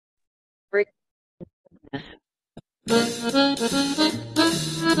Break.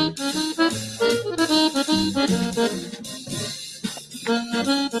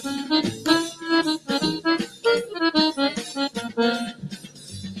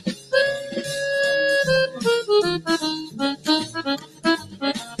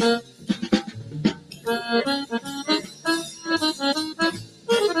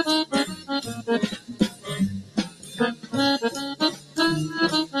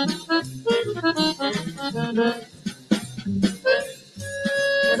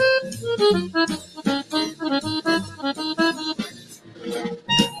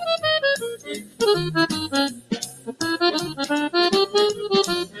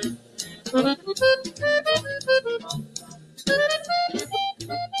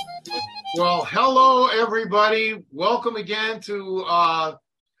 Well, hello, everybody. Welcome again to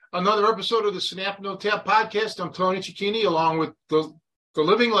another episode of the Snap No Tap podcast. I'm Tony Cicchini, along with the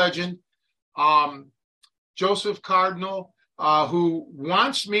living legend, Joseph Cardinal, who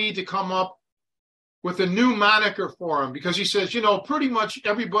wants me to come up with a new moniker for him because he says, pretty much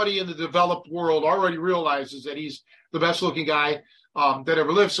everybody in the developed world already realizes that he's the best looking guy that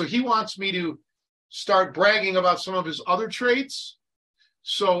ever lived. So he wants me to start bragging about some of his other traits.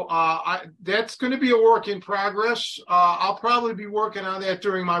 So that's going to be a work in progress. I'll probably be working on that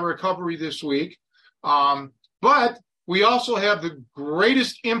during my recovery this week. But we also have the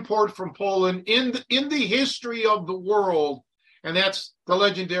greatest import from Poland in the history of the world, and that's the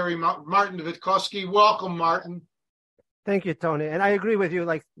legendary Martin Witkowski. Welcome, Martin. Thank you, Tony. And I agree with you.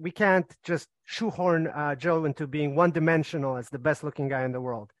 Like, we can't just shoehorn Joe into being one-dimensional as the best-looking guy in the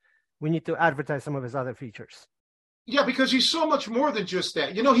world. We need to advertise some of his other features. Yeah, because he's so much more than just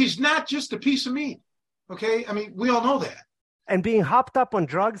that. He's not just a piece of meat, okay? I mean, we all know that. And being hopped up on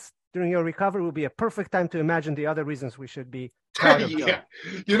drugs during your recovery will be a perfect time to imagine the other reasons we should be proud of. Yeah.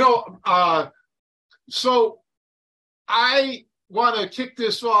 So I want to kick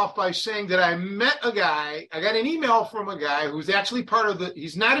this off by saying that I met a guy. I got an email from a guy who's actually part of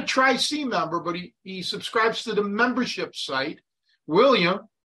he's not a Tri-C member, but he subscribes to the membership site, William.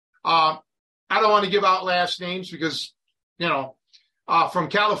 I don't want to give out last names because, from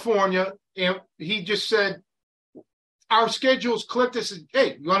California. And he just said, our schedules clicked. I said,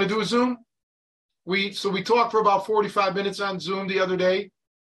 hey, you want to do a Zoom? We talked for about 45 minutes on Zoom the other day.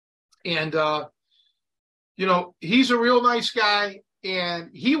 And, he's a real nice guy. And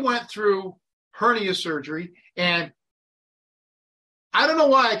he went through hernia surgery. And I don't know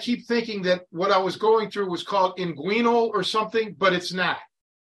why I keep thinking that what I was going through was called inguinal or something, but it's not.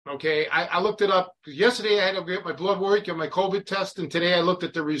 Okay, I looked it up. Yesterday I had to get my blood work and my COVID test, and today I looked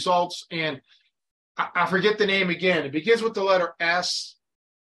at the results, and I forget the name again. It begins with the letter S,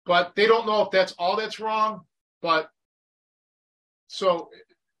 but they don't know if that's all that's wrong. But so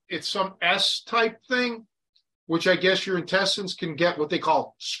it's some S type thing, which I guess your intestines can get what they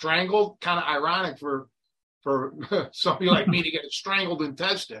call strangled. Kind of ironic for somebody like me to get a strangled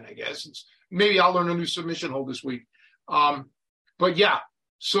intestine. I guess maybe I'll learn a new submission hold this week. But yeah.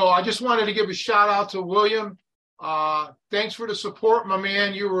 So I just wanted to give a shout out to William. Thanks for the support, my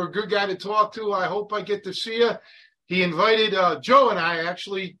man. You were a good guy to talk to. I hope I get to see you. He invited Joe and I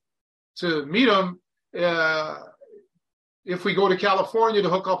actually to meet him if we go to California to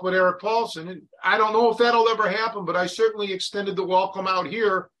hook up with Eric Paulson. And I don't know if that'll ever happen, but I certainly extended the welcome out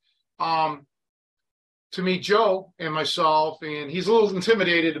here to meet Joe and myself. And he's a little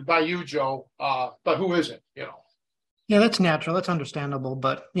intimidated by you, Joe, but who isn't, Yeah, that's natural. That's understandable.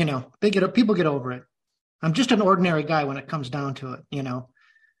 But, people get over it. I'm just an ordinary guy when it comes down to it, You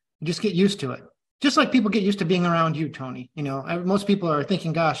just get used to it. Just like people get used to being around you, Tony. Most people are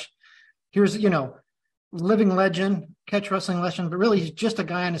thinking, gosh, here's, living legend, catch wrestling legend, but really he's just a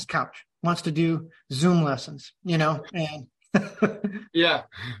guy on his couch, wants to do Zoom lessons, and yeah.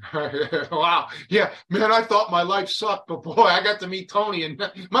 Wow. Yeah, man, I thought my life sucked, but boy, I got to meet Tony, and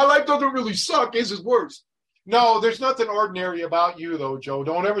my life doesn't really suck. It's worse. No, there's nothing ordinary about you, though, Joe.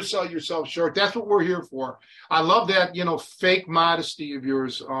 Don't ever sell yourself short. That's what we're here for. I love that, fake modesty of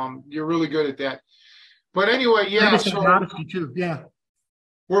yours. You're really good at that. But anyway, yeah. So modesty too. Yeah.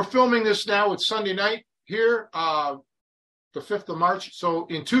 We're filming this now. It's Sunday night here, the 5th of March. So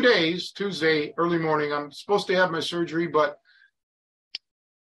in 2 days, Tuesday, early morning, I'm supposed to have my surgery, but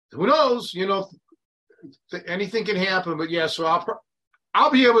who knows? Anything can happen. But yeah, so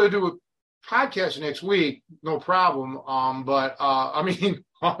I'll be able to do a podcast next week, no problem. But I mean,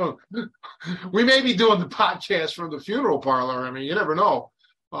 we may be doing the podcast from the funeral parlor. I mean, you never know.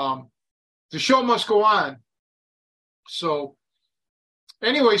 The show must go on. So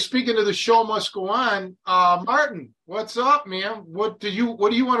Anyway, speaking of the show must go on, Martin, what's up, man? What do you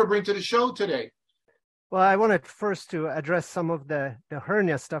want to bring to the show today? Well, I wanted first to address some of the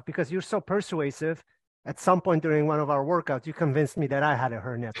hernia stuff because you're so persuasive. At some point during one of our workouts, you convinced me that I had a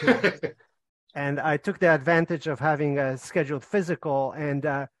hernia too. And I took the advantage of having a scheduled physical, and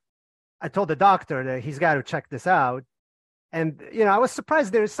I told the doctor that he's got to check this out. And, I was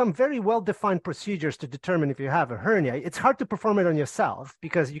surprised there's some very well-defined procedures to determine if you have a hernia. It's hard to perform it on yourself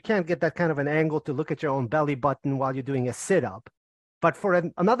because you can't get that kind of an angle to look at your own belly button while you're doing a sit-up. But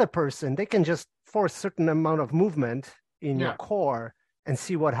for another person, they can just force a certain amount of movement in your core and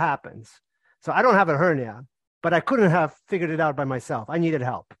see what happens. So I don't have a hernia, but I couldn't have figured it out by myself. I needed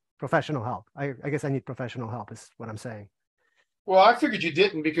help, professional help. I guess I need professional help is what I'm saying. Well, I figured you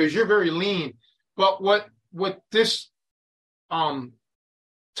didn't because you're very lean. But what this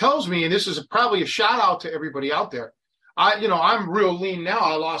tells me, and this is probably a shout out to everybody out there, I'm real lean now.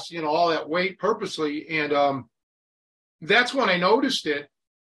 I lost, all that weight purposely. And that's when I noticed it.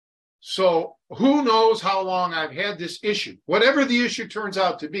 So who knows how long I've had this issue, whatever the issue turns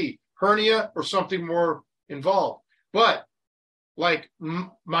out to be, hernia or something more involved. But like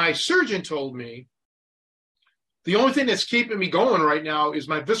my surgeon told me, the only thing that's keeping me going right now is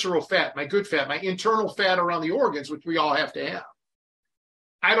my visceral fat, my good fat, my internal fat around the organs, which we all have to have.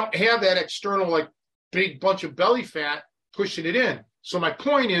 I don't have that external, like big bunch of belly fat pushing it in. So my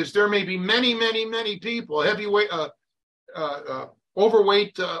point is there may be many, many, many people, heavyweight,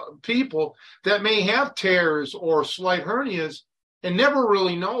 overweight people that may have tears or slight hernias and never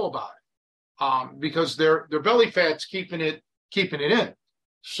really know about it because their belly fat's keeping it in.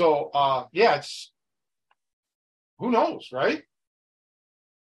 So it's who knows, right?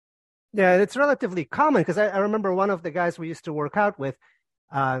 Yeah, it's relatively common because I remember one of the guys we used to work out with,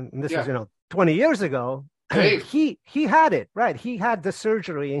 and this was 20 years ago. Dave. He had it, right? He had the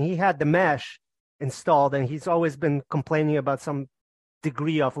surgery and he had the mesh installed, and he's always been complaining about some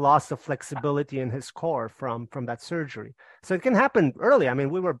degree of loss of flexibility in his core from that surgery. So it can happen early. I mean,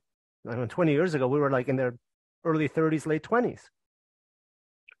 20 years ago, we were like in their early 30s, late 20s.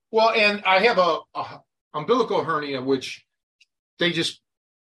 Well, and I have a umbilical hernia, which they just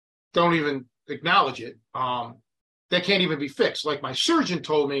don't even acknowledge it. That can't even be fixed. Like my surgeon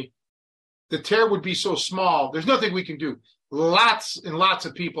told me, the tear would be so small, there's nothing we can do. Lots and lots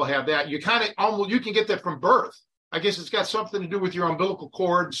of people have that. You can get that from birth. I guess it's got something to do with your umbilical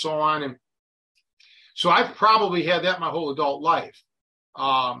cord and so on. And so I've probably had that my whole adult life,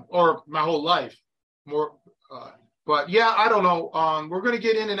 or my whole life more. But yeah, I don't know. We're going to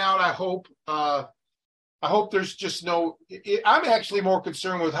get in and out. I hope there's just I'm actually more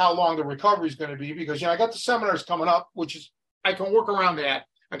concerned with how long the recovery is going to be because, I got the seminars coming up, which is, I can work around that.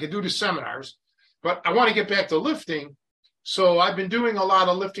 I can do the seminars, but I want to get back to lifting. So I've been doing a lot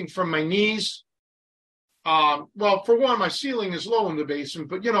of lifting from my knees. Well, for one, my ceiling is low in the basement,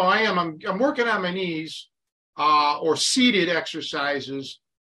 but I'm working on my knees, or seated exercises.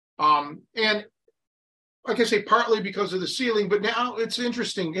 And like I say, partly because of the ceiling, but now it's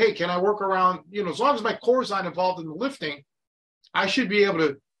interesting. Hey, can I work around, as long as my core is not involved in the lifting, I should be able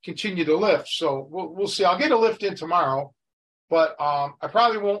to continue to lift. So we'll see. I'll get a lift in tomorrow, but I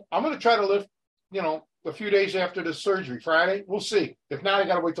probably won't. I'm going to try to lift, a few days after the surgery, Friday. We'll see. If not, I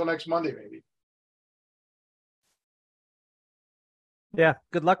got to wait till next Monday, maybe. Yeah.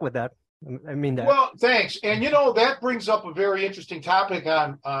 Good luck with that. I mean that. Well, thanks. And, that brings up a very interesting topic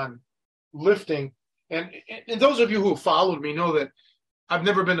on lifting. And those of you who have followed me know that I've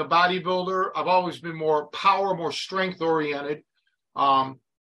never been a bodybuilder. I've always been more power, more strength oriented.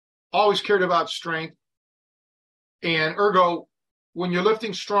 Always cared about strength. And ergo, when you're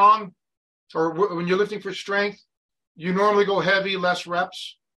lifting strong or when you're lifting for strength, you normally go heavy, less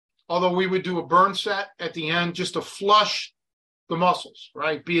reps. Although we would do a burn set at the end just to flush the muscles,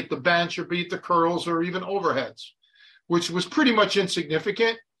 right? Be it the bench or be it the curls or even overheads, which was pretty much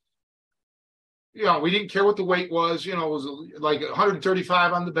insignificant. We didn't care what the weight was, it was like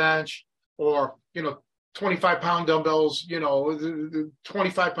 135 on the bench or, 25-pound dumbbells, the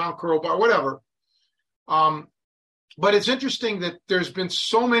 25-pound curl bar, whatever. But it's interesting that there's been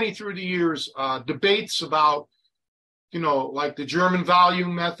so many through the years, debates about, like the German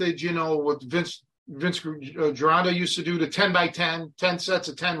volume method, what Vince Gironda used to do, the 10 by 10 sets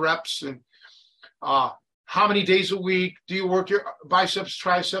of 10 reps. And how many days a week do you work your biceps,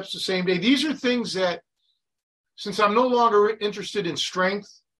 triceps the same day? These are things that, since I'm no longer interested in strength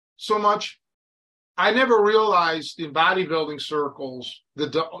so much, I never realized in bodybuilding circles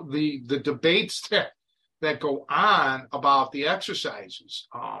the debates that go on about the exercises.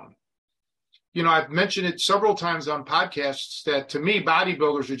 I've mentioned it several times on podcasts that to me,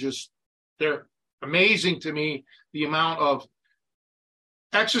 bodybuilders are they're amazing to me, the amount of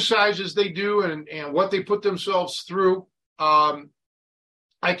exercises they do and what they put themselves through. I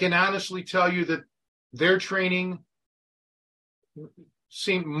can honestly tell you that their training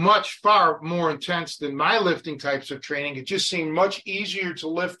seemed far more intense than my lifting types of training. It just seemed much easier to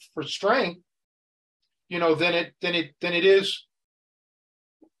lift for strength, than it is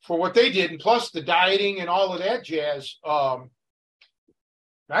for what they did. And plus the dieting and all of that jazz. I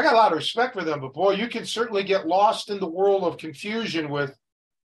got a lot of respect for them, but boy, you can certainly get lost in the world of confusion with,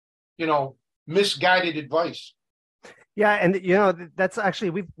 misguided advice. Yeah, and that's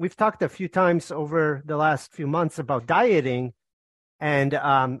actually we've talked a few times over the last few months about dieting, and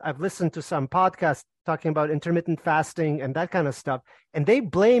I've listened to some podcasts talking about intermittent fasting and that kind of stuff, and they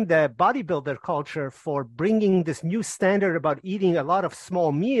blame the bodybuilder culture for bringing this new standard about eating a lot of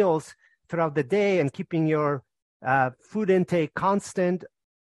small meals throughout the day and keeping your food intake constant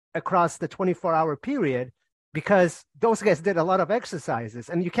across the 24-hour period, because those guys did a lot of exercises,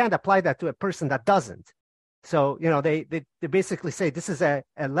 and you can't apply that to a person that doesn't. So, they basically say this is a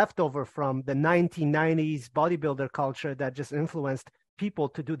leftover from the 1990s bodybuilder culture that just influenced people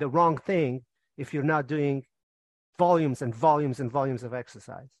to do the wrong thing if you're not doing volumes and volumes and volumes of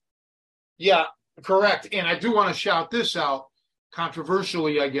exercise. Yeah, correct. And I do want to shout this out,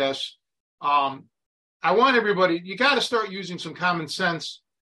 controversially, I guess. I want everybody, you got to start using some common sense.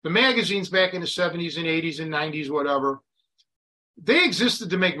 The magazines back in the 70s and 80s and 90s, whatever, they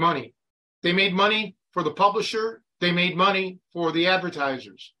existed to make money. They made money for the publisher. They made money for the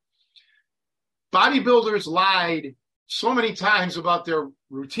advertisers. Bodybuilders lied so many times about their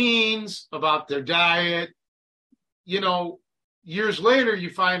routines, about their diet. Years later, you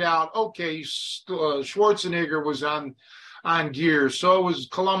find out, okay, Schwarzenegger was on gear. So was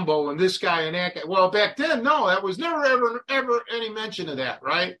Columbo and this guy and that guy. Well, back then, no, that was never, ever any mention of that,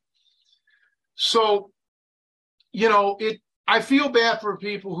 right? So, I feel bad for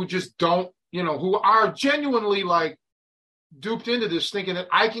people who just don't, who are genuinely like duped into this, thinking that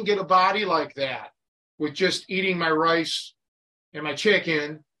I can get a body like that with just eating my rice and my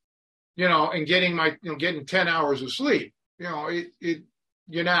chicken, and getting getting 10 hours of sleep.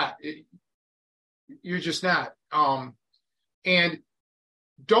 You're not. You're just not. And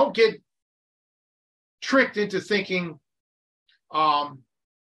don't get tricked into thinking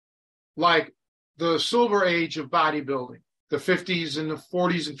like the silver age of bodybuilding, the 50s and the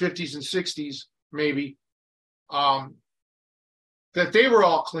 40s and 50s and 60s, maybe, that they were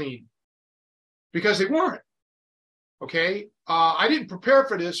all clean, because they weren't. Okay. I didn't prepare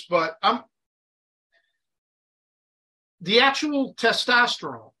for this, but the actual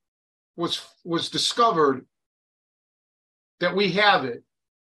testosterone was discovered that we have it,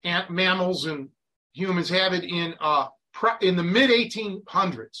 and mammals and humans have it in the mid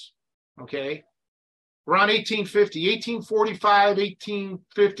 1800s. Okay. Around 1850, 1845,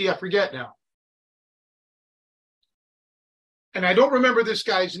 1850, I forget now. And I don't remember this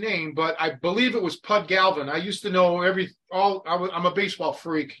guy's name, but I believe it was Pud Galvin. I used to know I'm a baseball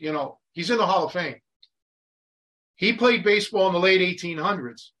freak, he's in the Hall of Fame. He played baseball in the late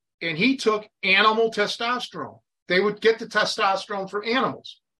 1800s, and he took animal testosterone. They would get the testosterone for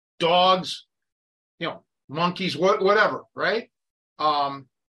animals, dogs, monkeys, whatever, right? And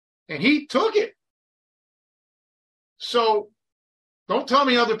he took it. So don't tell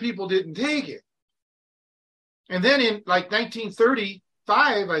me other people didn't take it. And then in like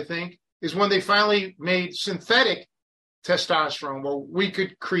 1935, I think, is when they finally made synthetic testosterone, where we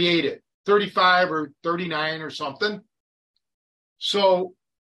could create it, 35 or 39 or something. So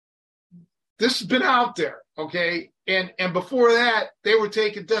this has been out there, okay? And before that, they were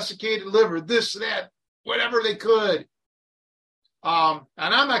taking desiccated liver, this, that, whatever they could. And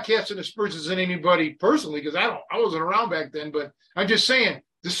I'm not casting aspersions on anybody personally, because I wasn't around back then, but I'm just saying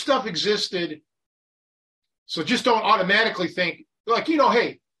this stuff existed. So just don't automatically think like,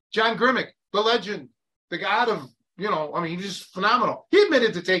 hey, John Grimmick, the legend, the god of, he's just phenomenal. He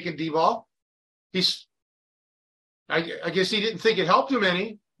admitted to taking D-bol. I guess he didn't think it helped him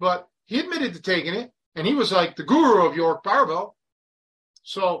any, but he admitted to taking it, and he was like the guru of York Barbell.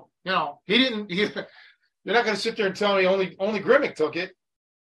 So, you're not going to sit there and tell me only Grimmick took it.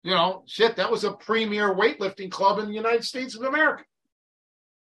 That was a premier weightlifting club in the United States of America.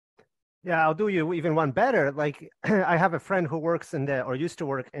 Yeah, I'll do you even one better. Like, I have a friend who works used to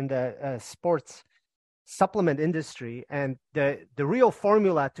work in the sports supplement industry, and the real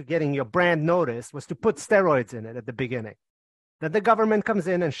formula to getting your brand noticed was to put steroids in it at the beginning. Then the government comes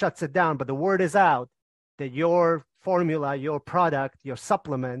in and shuts it down, but the word is out that your formula, your product, your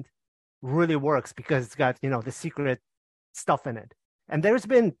supplement really works because it's got, the secret stuff in it. And there's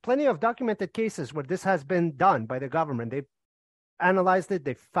been plenty of documented cases where this has been done by the government. They analyzed it.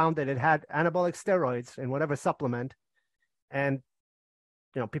 They found that it had anabolic steroids in whatever supplement. And,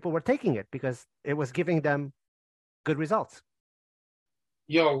 people were taking it because it was giving them good results.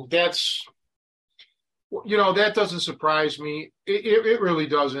 That doesn't surprise me. It really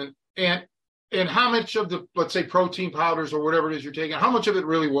doesn't. And how much of the, let's say, protein powders or whatever it is you're taking, how much of it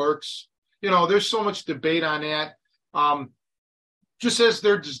really works? There's so much debate on that. Just as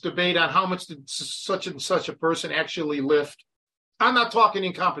there's debate on how much did such and such a person actually lift. I'm not talking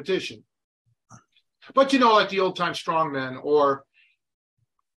in competition. But, like the old-time strongmen or,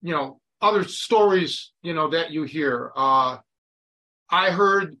 other stories, that you hear. I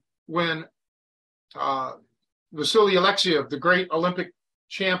heard when Vasily Alexiev, the great Olympic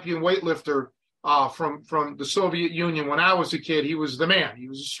champion weightlifter from the Soviet Union, when I was a kid, he was the man. He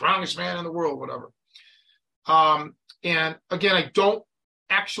was the strongest man in the world, whatever. And again, I don't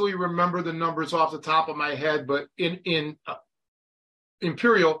actually remember the numbers off the top of my head, but in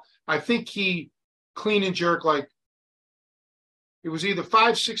Imperial, I think he clean and jerk it was either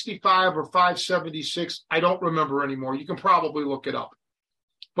 565 or 576. I don't remember anymore. You can probably look it up.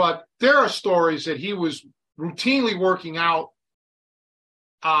 But there are stories that he was routinely working out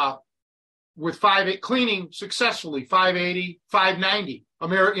with 5'8", cleaning successfully 580, 590.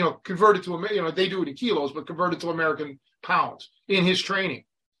 Converted to they do it in kilos, but converted to American pounds in his training.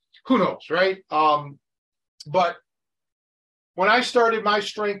 Who knows, right? But when I started my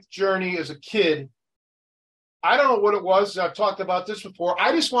strength journey as a kid, I don't know what it was. I've talked about this before.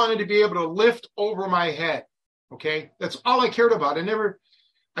 I just wanted to be able to lift over my head. Okay, that's all I cared about. I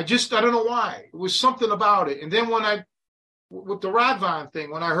don't know why. It was something about it. And then with the Radvan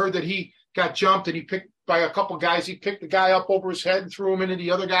thing, when I heard that he got jumped and he picked by a couple guys, he picked the guy up over his head and threw him into the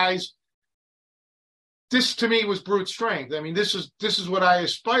other guys. This to me was brute strength. I mean, this is what I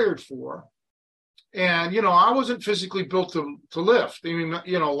aspired for. And, I wasn't physically built to lift. I mean,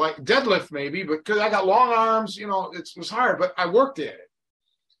 like deadlift maybe, but because I got long arms, it was hard, but I worked at it.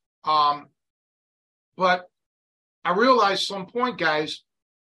 But I realized some point, guys,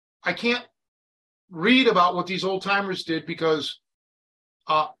 I can't read about what these old timers did because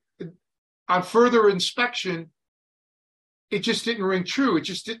on further inspection, it just didn't ring true. It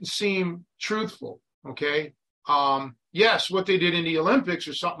just didn't seem truthful. Okay. Yes, what they did in the Olympics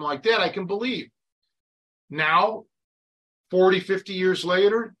or something like that, I can believe. Now, 40, 50 years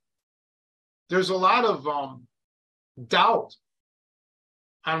later, there's a lot of doubt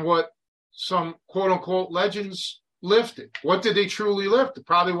on what some quote unquote legends lifted. What did they truly lift? It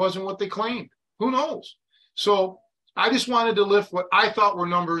probably wasn't what they claimed. Who knows? So I just wanted to lift what I thought were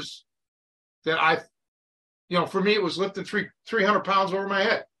numbers that for me, it was lifting 300 pounds over my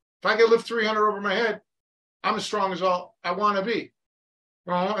head. If I could lift 300 over my head, I'm as strong as I want to be.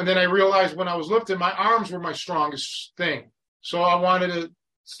 And then I realized when I was lifting, my arms were my strongest thing. So I wanted to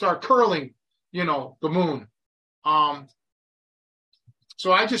start curling, the moon.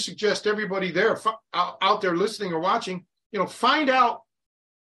 So I just suggest everybody there out there listening or watching, find out.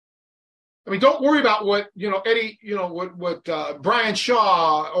 I mean, don't worry about what, Eddie, what Brian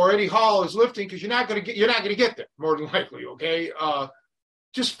Shaw or Eddie Hall is lifting, because you're not going to get there more than likely. Okay.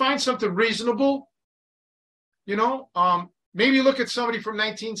 Just find something reasonable, maybe look at somebody from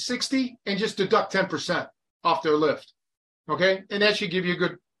 1960 and just deduct 10% off their lift. Okay. And that should give you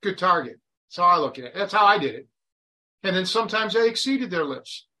a good target. That's how I look at it. That's how I did it. And then sometimes I exceeded their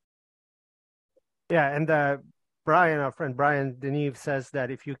lifts. Yeah. And our friend Brian Deneve says that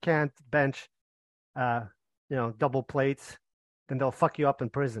if you can't bench, double plates, then they'll fuck you up in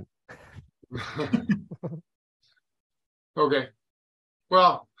prison. Okay.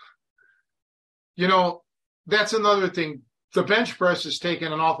 Well, that's another thing. The bench press has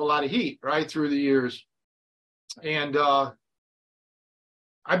taken an awful lot of heat, right, through the years. And I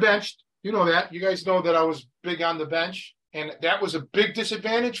benched. You know that. You guys know that I was big on the bench. And that was a big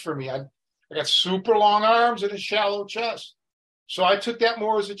disadvantage for me. I got super long arms and a shallow chest. So I took that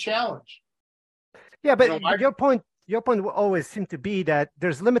more as a challenge. Yeah, but your point will always seem to be that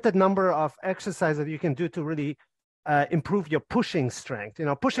there's limited number of exercises that you can do to really improve your pushing strength.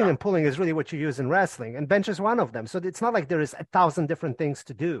 Pushing and pulling is really what you use in wrestling, and bench is one of them. So it's not like there is 1,000 different things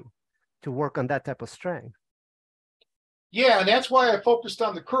to do to work on that type of strength. Yeah, and that's why I focused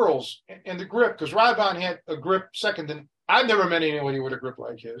on the curls and the grip, because Radvan had a grip second, and I've never met anybody with a grip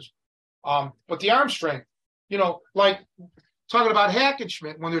like his. But the arm strength, like talking about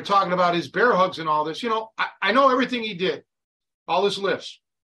Hackenschmidt when they're talking about his bear hugs and all this, I know everything he did, all his lifts.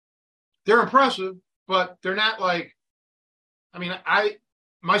 They're impressive, but they're not like,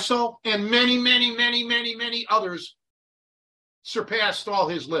 myself and many, many, many, many, many others surpassed all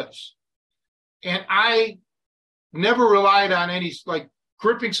his lifts. And I never relied on any like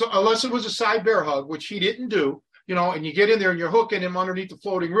gripping, so unless it was a side bear hug, which he didn't do, and you get in there and you're hooking him underneath the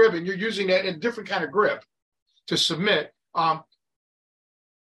floating rib and you're using that in a different kind of grip to submit. I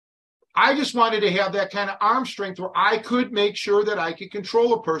just wanted to have that kind of arm strength where I could make sure that I could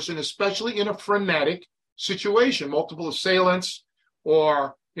control a person, especially in a frenetic situation, multiple assailants,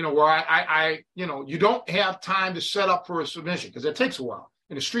 or, where I you don't have time to set up for a submission because it takes a while.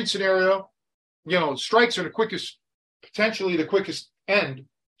 In a street scenario, strikes are potentially the quickest end.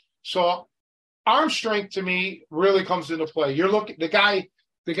 So arm strength to me really comes into play. You're looking, the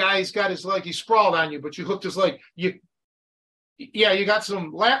guy's got his leg, he's sprawled on you, but you hooked his leg. You got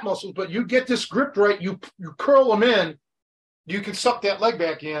some lat muscles, but you get this grip right, you curl them in, you can suck that leg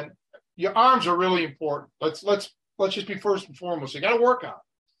back in. Your arms are really important. Let's just be first and foremost. You got to work on it.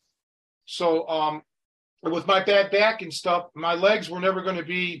 So with my bad back and stuff, my legs were never going to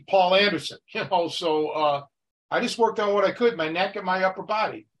be Paul Anderson, So I just worked on what I could, my neck and my upper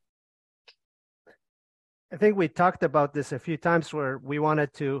body. I think we talked about this a few times where we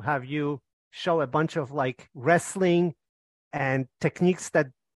wanted to have you show a bunch of like wrestling and techniques that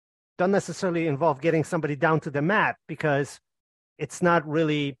don't necessarily involve getting somebody down to the mat, because it's not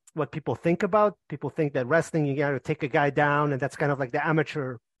really what people think about. People think that wrestling, you got to take a guy down, and that's kind of like the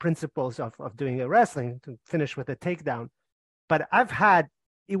amateur principles of doing a wrestling to finish with a takedown. But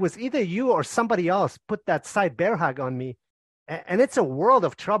it was either you or somebody else put that side bear hug on me, and it's a world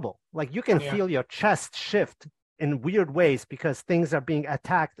of trouble. Like you can feel your chest shift in weird ways because things are being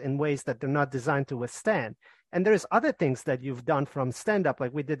attacked in ways that they're not designed to withstand. And there's other things that you've done from stand-up,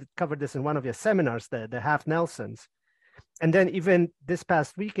 like we did cover this in one of your seminars, the half Nelsons. And then even this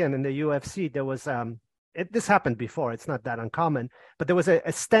past weekend in the UFC, there was, this happened before, it's not that uncommon, but there was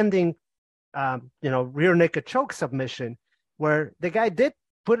a standing, rear naked choke submission where the guy did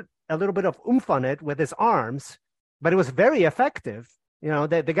put a little bit of oomph on it with his arms, but it was very effective.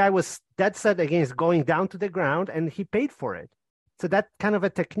 The guy was dead set against going down to the ground, and he paid for it. So that kind of a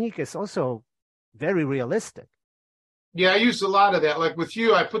technique is also very realistic. Yeah, I used a lot of that. Like with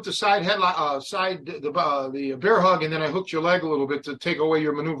you, I put the side headlock, the bear hug, and then I hooked your leg a little bit to take away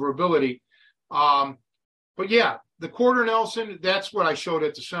your maneuverability. But yeah, the quarter Nelson, that's what I showed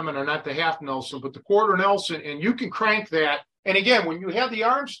at the seminar, not the half Nelson, but the quarter Nelson, and you can crank that. And again, when you have the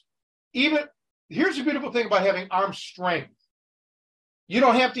arms, here's the beautiful thing about having arm strength. You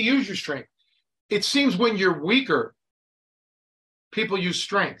don't have to use your strength. It seems when you're weaker, people use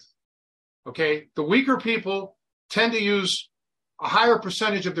strength. Okay, the weaker people tend to use a higher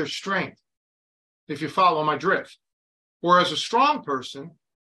percentage of their strength, if you follow my drift. Whereas a strong person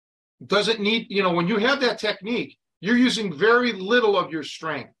doesn't need, when you have that technique, you're using very little of your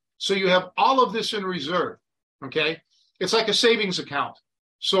strength. So you have all of this in reserve. Okay, it's like a savings account.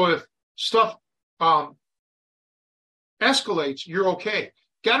 So if stuff escalates, you're okay.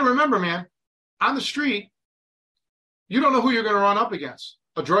 Got to remember, man, on the street, you don't know who you're going to run up against.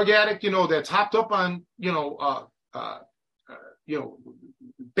 A drug addict, that's hopped up on,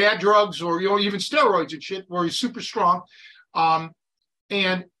 bad drugs or, even steroids and shit, where he's super strong.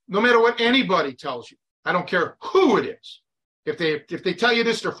 And no matter what anybody tells you, I don't care who it is. If they tell you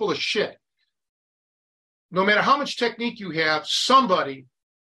this, they're full of shit. No matter how much technique you have, somebody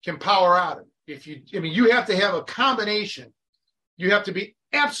can power out of it. You have to have a combination. You have to be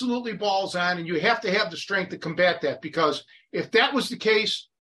absolutely balls on, and you have to have the strength to combat that, because if that was the case,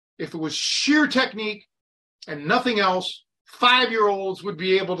 if it was sheer technique and nothing else, 5-year-olds would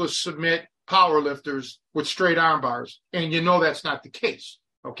be able to submit power lifters with straight arm bars. And that's not the case.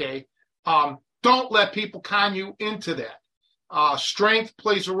 Okay. Don't let people con you into that. Strength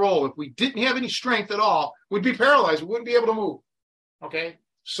plays a role. If we didn't have any strength at all, we'd be paralyzed. We wouldn't be able to move. Okay.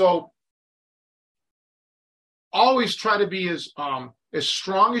 So always try to be as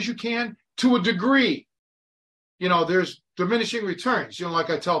strong as you can to a degree. There's diminishing returns. Like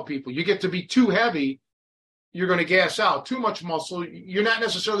I tell people, you get to be too heavy, you're going to gas out. Too much muscle, you're not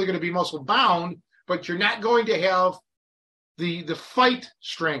necessarily going to be muscle bound, but you're not going to have the fight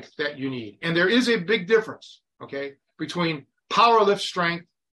strength that you need. And there is a big difference, okay, between power lift strength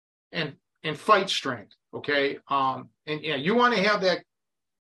and fight strength, okay? You want to have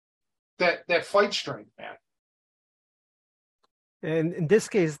that fight strength, man. And in this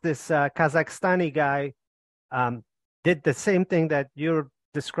case, this Kazakhstani guy did the same thing that you're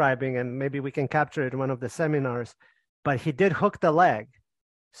describing, and maybe we can capture it in one of the seminars, but he did hook the leg.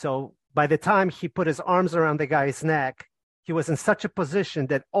 So by the time he put his arms around the guy's neck, he was in such a position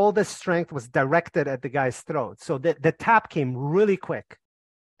that all the strength was directed at the guy's throat. So the tap came really quick.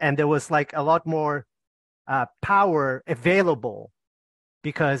 and there was like a lot more power available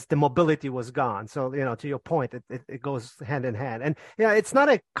because the mobility was gone. So, to your point, it goes hand in hand. And, it's not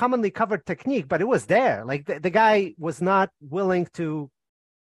a commonly covered technique, but it was there. Like the guy was not willing to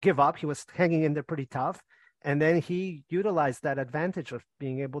give up. He was hanging in there pretty tough. And then he utilized that advantage of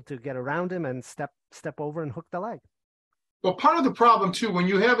being able to get around him and step over and hook the leg. Well, part of the problem too, when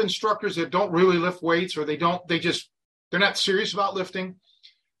you have instructors that don't really lift weights, or they're not serious about lifting,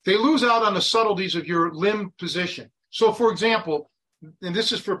 they lose out on the subtleties of your limb position. So for example, and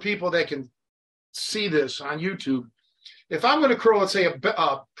this is for people that can see this on YouTube, if I'm going to curl, let's say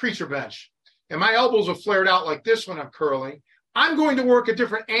a preacher bench, and my elbows are flared out like this when I'm curling, I'm going to work a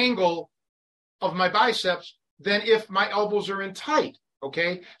different angle of my biceps than if my elbows are in tight,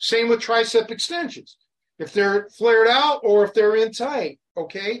 okay? Same with tricep extensions. If they're flared out or if they're in tight,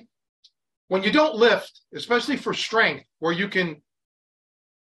 okay? When you don't lift, especially for strength, where you can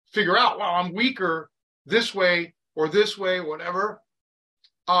figure out, well, I'm weaker this way or this way, whatever,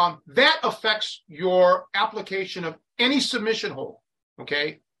 that affects your application of any submission hold,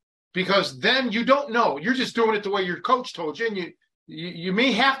 okay? Because then you don't know. You're just doing it the way your coach told you, and you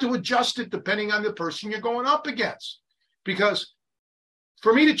may have to adjust it depending on the person you're going up against. Because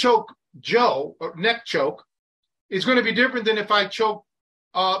for me to choke Joe, or neck choke, is going to be different than if I choke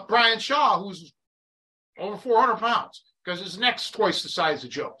Brian Shaw, who's over 400 pounds, because his neck's twice the size of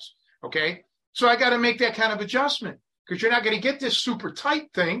Joe's, okay? So I got to make that kind of adjustment, because you're not going to get this super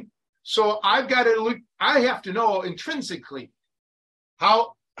tight thing. So I have to know intrinsically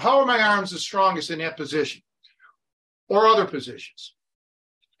how are my arms the strongest in that position or other positions.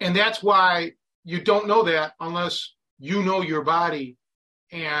 And that's why you don't know that unless you know your body.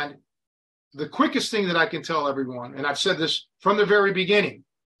 And the quickest thing that I can tell everyone, and I've said this from the very beginning,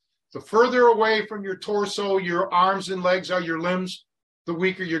 the further away from your torso, your arms and legs are, your limbs, the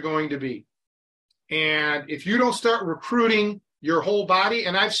weaker you're going to be. And if you don't start recruiting your whole body,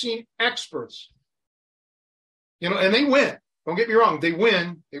 and I've seen experts, and they win. Don't get me wrong, they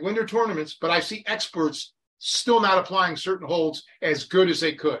win their tournaments, but I see experts still not applying certain holds as good as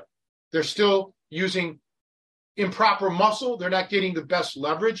they could. They're still using improper muscle. They're not getting the best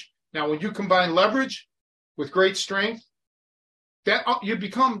leverage. Now, when you combine leverage with great strength, that you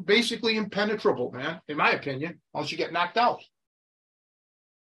become basically impenetrable, man, in my opinion, unless you get knocked out.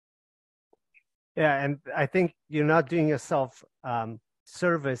 Yeah, and I think you're not doing yourself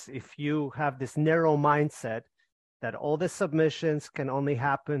service if you have this narrow mindset that all the submissions can only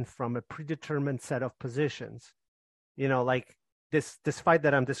happen from a predetermined set of positions. Like this fight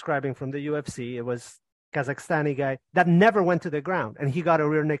that I'm describing from the UFC, it was Kazakhstani guy that never went to the ground, and he got a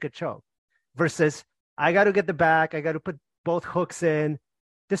rear naked choke. Versus, I got to get the back, I got to put both hooks in.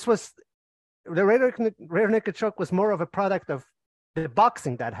 This was, the rear naked choke was more of a product of the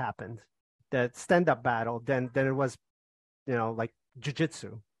boxing that happened, the stand-up battle, than it was, like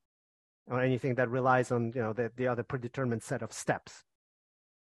jiu-jitsu or anything that relies on, the other predetermined set of steps.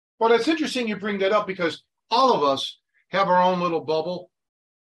 Well, it's interesting you bring that up, because all of us have our own little bubble,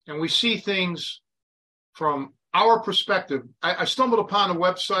 and we see things from our perspective. I stumbled upon a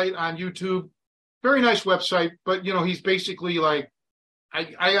website on YouTube, very nice website, but he's basically like,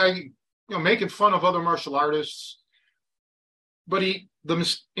 making fun of other martial artists. But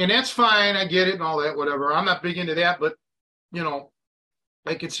and that's fine, I get it and all that, whatever. I'm not big into that, but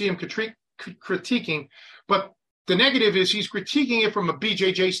I can see him critiquing. But the negative is he's critiquing it from a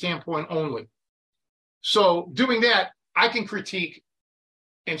BJJ standpoint only. So doing that, I can critique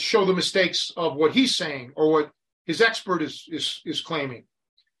and show the mistakes of what he's saying or what his expert is claiming.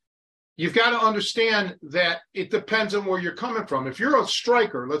 You've got to understand that it depends on where you're coming from. If you're a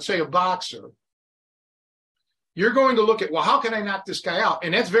striker, let's say a boxer, you're going to look at, well, how can I knock this guy out?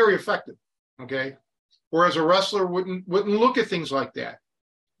 And that's very effective, okay? Whereas a wrestler wouldn't look at things like that.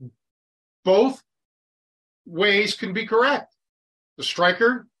 Both ways can be correct. The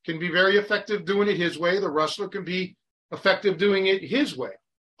striker can be very effective doing it his way. The wrestler can be effective doing it his way.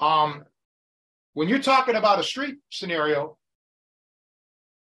 When you're talking about a street scenario,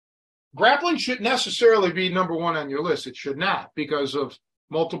 grappling shouldn't necessarily be number one on your list. It should not, because of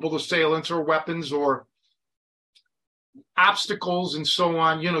multiple assailants or weapons or obstacles and so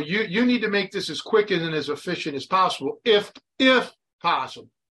on. You need to make this as quick and as efficient as possible, if possible.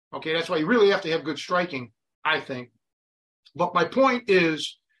 Okay, that's why you really have to have good striking, I think. But my point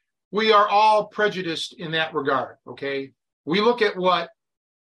is, we are all prejudiced in that regard, okay? We look at what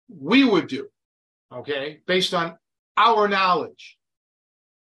we would do, okay, based on our knowledge.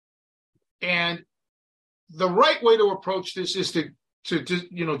 And the right way to approach this is to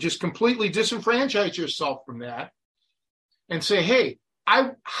just completely disenfranchise yourself from that and say, hey,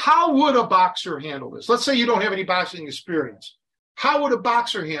 how would a boxer handle this? Let's say you don't have any boxing experience. How would a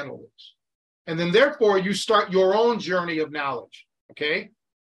boxer handle this? And then therefore you start your own journey of knowledge, okay?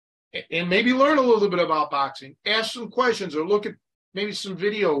 And maybe learn a little bit about boxing. Ask some questions or look at maybe some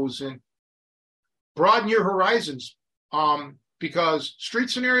videos and broaden your horizons. Because street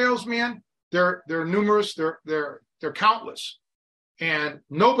scenarios, man, they're numerous, they're countless. And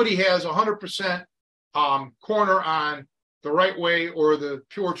nobody has 100% corner on the right way or the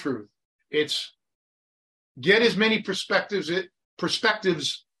pure truth. It's get as many perspectives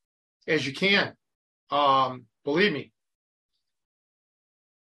as you can. Believe me.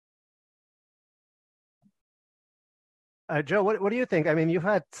 Joe, what do you think? I mean, you've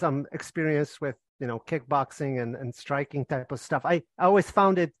had some experience with, kickboxing and striking type of stuff. I always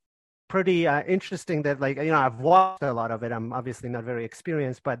found it pretty interesting that, like, I've watched a lot of it. I'm obviously not very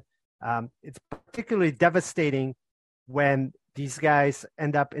experienced, but it's particularly devastating when these guys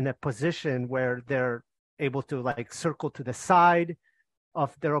end up in a position where they're able to, like, circle to the side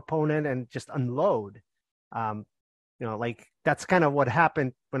of their opponent and just unload. Like, that's kind of what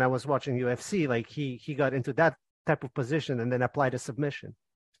happened when I was watching UFC. Like, he got into that type of position and then applied a submission.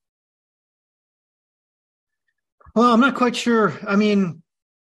 Well, I'm not quite sure. I mean,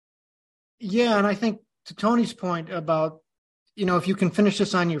 yeah, and I think to Tony's point about, if you can finish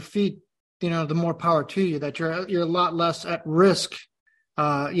this on your feet, the more power to you, that you're a lot less at risk,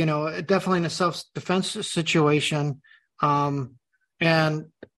 definitely in a self-defense situation. And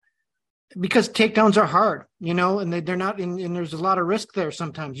because takedowns are hard, and they're not, and there's a lot of risk there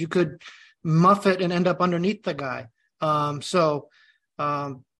sometimes. You could muff it and end up underneath the guy.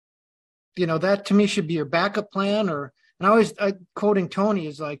 That to me should be your backup plan. And quoting Tony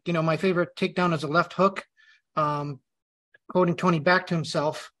is like, my favorite takedown is a left hook. Quoting Tony back to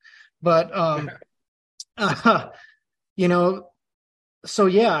himself. But, so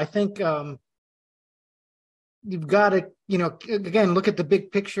yeah, I think you've got to, again, look at the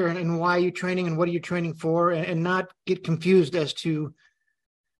big picture and why you're training and what are you training for, and not get confused as to,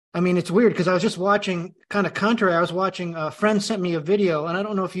 I mean, it's weird because I was just watching, kind of contrary, I was watching, a friend sent me a video, and I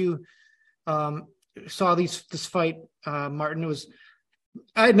don't know if you saw this fight, Martin.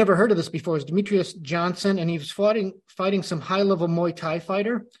 I had never heard of this before. It was Demetrius Johnson, and he was fighting some high-level Muay Thai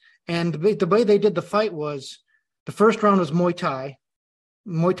fighter. And the way they did the fight was the first round was Muay Thai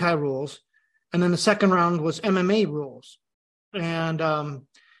rules, and then the second round was MMA rules. And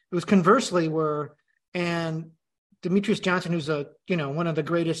it was conversely and Demetrius Johnson, who's one of the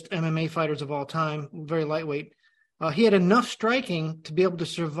greatest MMA fighters of all time, very lightweight, he had enough striking to be able to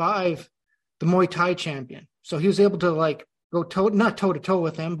survive the Muay Thai champion. So he was able to, like, go not toe to toe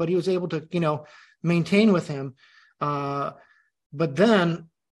with him, but he was able to, maintain with him. But then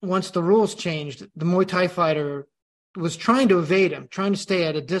once the rules changed, the Muay Thai fighter was trying to evade him, trying to stay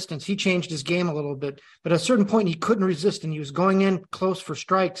at a distance. He changed his game a little bit, but at a certain point he couldn't resist, and he was going in close for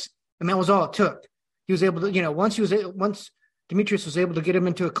strikes, and that was all it took. He was able to, once Demetrius was able to get him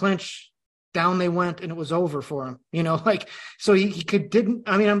into a clinch, down they went, and it was over for him. So I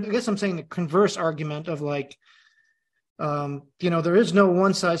guess I'm saying the converse argument of, like, there is no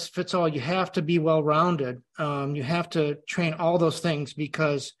one size fits all. You have to be well-rounded. You have to train all those things,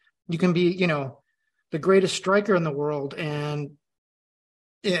 because you can be, the greatest striker in the world, and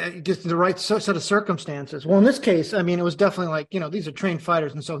just the right set of circumstances. Well, in this case, I mean, it was definitely like, these are trained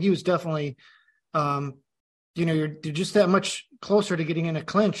fighters. And so he was definitely, you're just that much closer to getting in a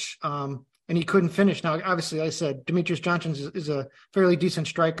clinch. And he couldn't finish. Now, obviously, like I said, Demetrius Johnson is a fairly decent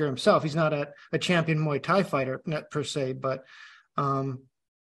striker himself. He's not a champion Muay Thai fighter, not per se, but,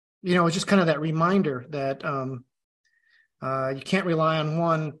 it's just kind of that reminder that you can't rely on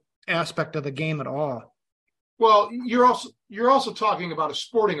one aspect of the game at all. Well, you're also talking about a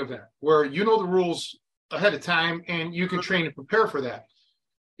sporting event where you know the rules ahead of time and you can train and prepare for that.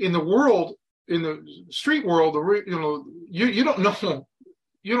 In the street world, you don't know.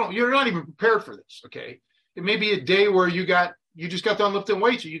 You're not even prepared for this. Okay. It may be a day where you just got done lifting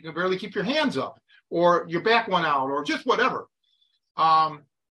weights and you can barely keep your hands up, or your back went out, or just whatever.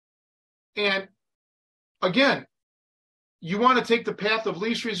 And again, you want to take the path of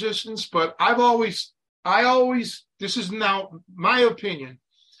least resistance, but I always, this is now my opinion,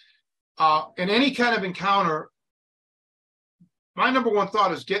 in any kind of encounter, my number one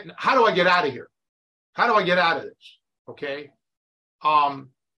thought is how do I get out of here? How do I get out of this? Okay.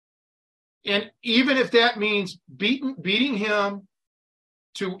 And even if that means beating him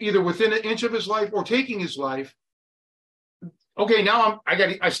to either within an inch of his life or taking his life, okay, now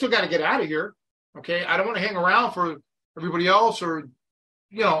I still got to get out of here. Okay. I don't want to hang around for everybody else or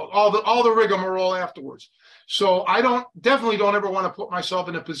all the rigmarole afterwards. So I definitely don't ever want to put myself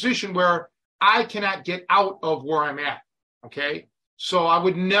in a position where I cannot get out of where I'm at. Okay. So I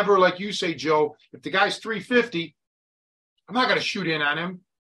would never, like you say, Joe, if the guy's 350, I'm not going to shoot in on him,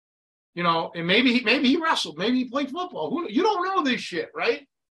 and maybe he wrestled, maybe he played football. You don't know this shit, right?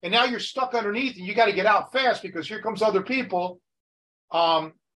 And now you're stuck underneath and you got to get out fast because here comes other people.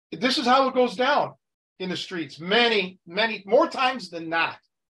 This is how it goes down in the streets, many, many more times than not.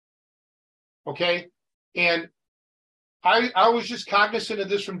 Okay. And I was just cognizant of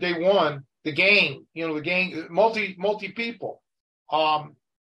this from day one, the gang, multi people.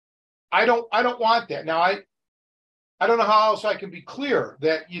 I don't want that. Now I don't know how else I can be clear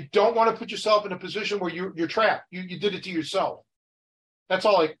that you don't want to put yourself in a position where you're trapped. You did it to yourself. That's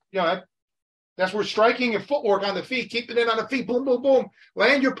all that's where striking and footwork on the feet, keeping it on the feet, boom, boom, boom,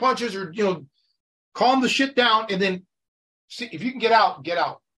 land your punches or, calm the shit down. And then see if you can get out, get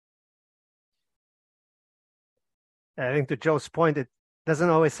out. I think to Joe's point, it doesn't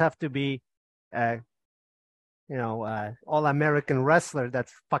always have to be, all-American wrestler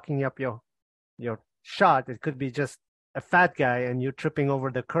that's fucking up your shot. It could be just a fat guy and you're tripping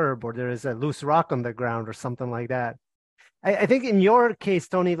over the curb, or there is a loose rock on the ground or something like that. I think in your case,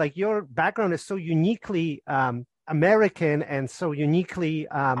 Tony, like your background is so uniquely American and so uniquely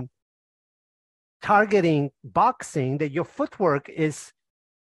targeting boxing that your footwork is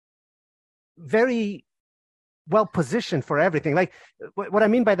very well positioned for everything. Like what I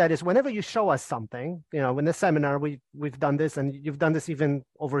mean by that is whenever you show us something, in this seminar, we've done this, and you've done this even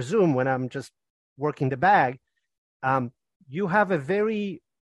over Zoom when I'm just working the bag. You have a very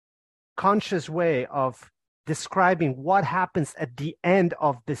conscious way of describing what happens at the end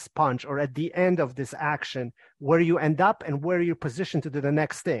of this punch or at the end of this action, where you end up and where you're positioned to do the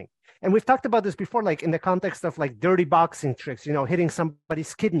next thing. And we've talked about this before, like in the context of like dirty boxing tricks, hitting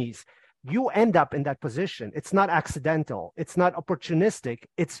somebody's kidneys. You end up in that position. It's not accidental. It's not opportunistic.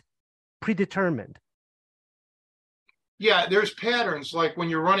 It's predetermined. Yeah, there's patterns. Like when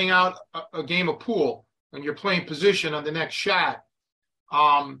you're running out a game of pool, when you're playing position on the next shot.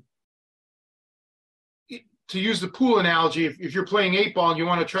 To use the pool analogy, if you're playing 8-ball and you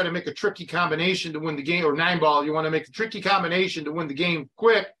want to try to make a tricky combination to win the game, or 9-ball, you want to make a tricky combination to win the game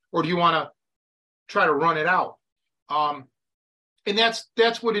quick, or do you want to try to run it out? And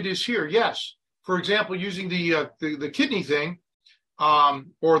that's what it is here. Yes. For example, using the kidney thing,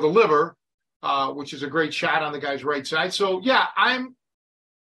 or the liver, which is a great shot on the guy's right side. So yeah, I'm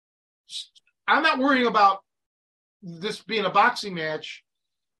not worrying about this being a boxing match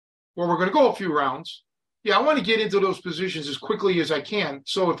where we're going to go a few rounds. Yeah, I want to get into those positions as quickly as I can.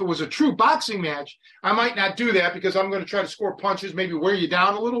 So if it was a true boxing match, I might not do that because I'm going to try to score punches, maybe wear you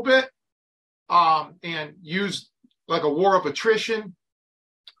down a little bit, and use like a war of attrition,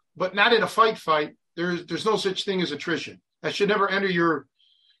 but not in a fight. There's no such thing as attrition. That should never enter your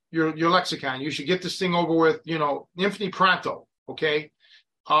lexicon. You should get this thing over with, infini pronto. Okay.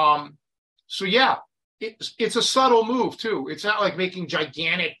 So yeah, it's a subtle move too. It's not like making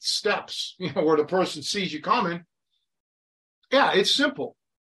gigantic steps, where the person sees you coming. Yeah, it's simple.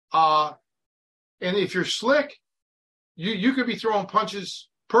 And if you're slick, you could be throwing punches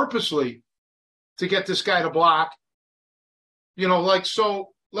purposely to get this guy to block. So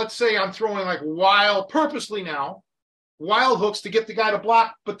let's say I'm throwing like purposely now, wild hooks to get the guy to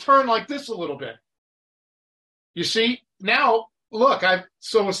block, but turn like this a little bit. You see, now look,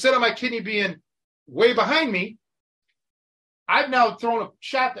 so instead of my kidney being way behind me, I've now thrown a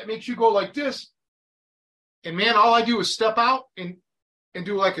shot that makes you go like this. And man, all I do is step out and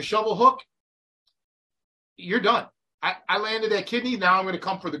do like a shovel hook. You're done. I landed that kidney. Now I'm going to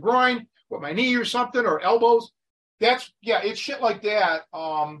come for the groin with my knee or something, or elbows. It's shit like that.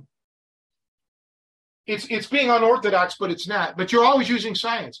 It's being unorthodox, but it's not. But you're always using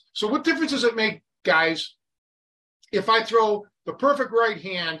science. So what difference does it make, guys, if I throw the perfect right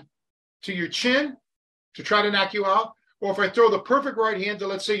hand to your chin to try to knock you out, or if I throw the perfect right hand to,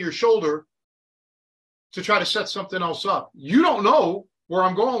 let's say, your shoulder to try to set something else up? You don't know where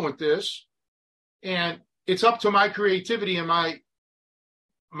I'm going with this, and it's up to my creativity and my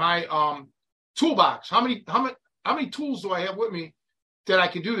toolbox. How many tools do I have with me that I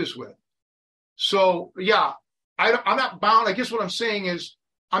can do this with? So yeah, I'm not bound. I guess what I'm saying is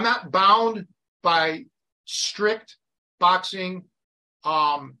I'm not bound by strict boxing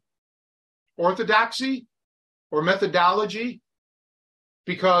orthodoxy or methodology,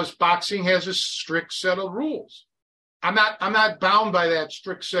 because boxing has a strict set of rules. I'm not bound by that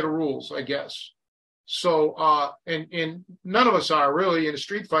strict set of rules, I guess. So and none of us are really in a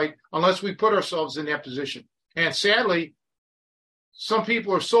street fight unless we put ourselves in that position. And sadly, some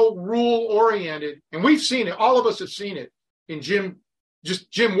people are so rule oriented, and we've seen it. All of us have seen it in gym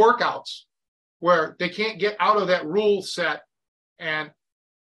workouts where they can't get out of that rule set, and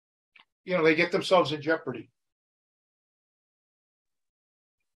they get themselves in jeopardy.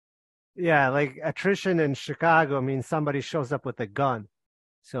 Yeah, like attrition in Chicago means somebody shows up with a gun.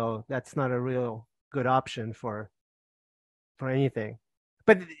 So that's not a real good option for anything.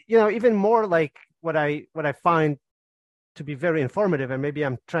 But even more like what I find to be very informative, and maybe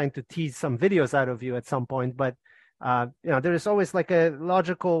I'm trying to tease some videos out of you at some point, but there is always like a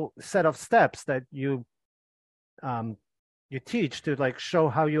logical set of steps that you teach to like show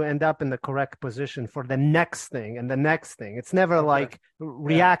how you end up in the correct position for the next thing and the next thing. It's never like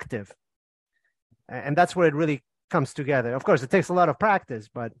reactive. And that's where it really comes together. Of course, it takes a lot of practice,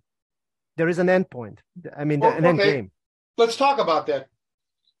 but there is an end point. I mean, an end game. Let's talk about that.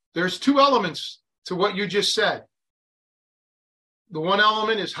 There's two elements to what you just said. The one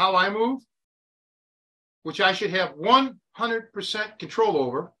element is how I move, which I should have 100% control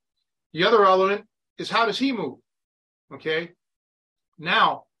over. The other element is how does he move? Okay.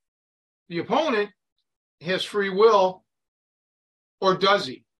 Now, the opponent has free will, or does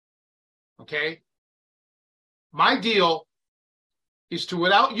he? Okay. My deal is to,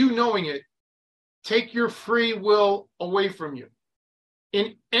 without you knowing it, take your free will away from you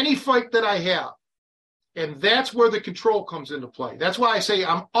in any fight that I have. And that's where the control comes into play. That's why I say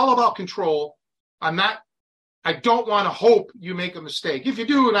I'm all about control. I don't want to hope you make a mistake. If you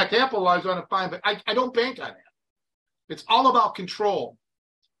do and I capitalize on it, fine, but I don't bank on that. It's all about control.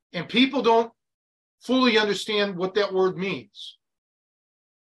 And people don't fully understand what that word means.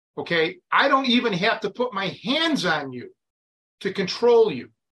 Okay? I don't even have to put my hands on you to control you.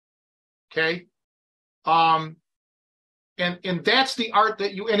 Okay? And that's the art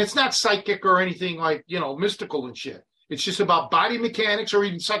that and it's not psychic or anything like, mystical and shit. It's just about body mechanics or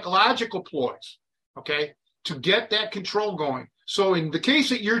even psychological ploys. Okay? To get that control going. So in the case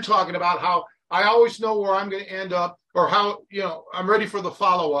that you're talking about, how I always know where I'm going to end up, or how, I'm ready for the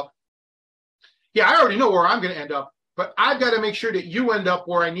follow-up. Yeah, I already know where I'm going to end up, but I've got to make sure that you end up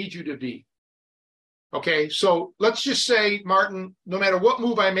where I need you to be. Okay, so let's just say, Martin, no matter what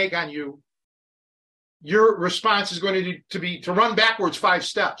move I make on you, your response is going to be to run backwards 5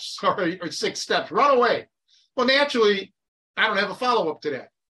 steps or 6 steps, run away. Well, naturally, I don't have a follow-up to that.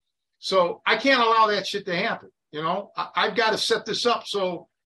 So I can't allow that shit to happen. I've got to set this up so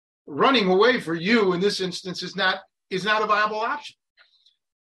running away for you in this instance is not a viable option.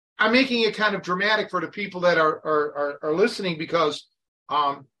 I'm making it kind of dramatic for the people that are listening because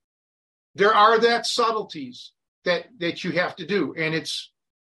there are that subtleties that you have to do, and it's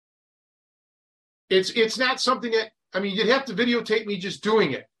not something that, you'd have to videotape me just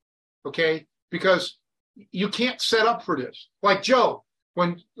doing it, okay? Because you can't set up for this. Like Joe,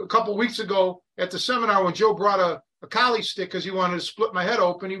 when a couple of weeks ago at the seminar, when Joe brought a collie stick because he wanted to split my head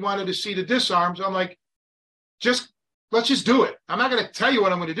open, he wanted to see the disarms. I'm like, let's just do it. I'm not going to tell you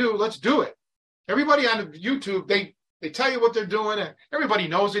what I'm going to do. Let's do it. Everybody on YouTube, they tell you what they're doing, and everybody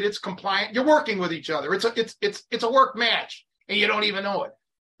knows it. It's compliant. You're working with each other. It's a work match, and you don't even know it.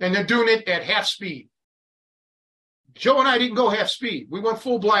 And they're doing it at half speed. Joe and I didn't go half speed. We went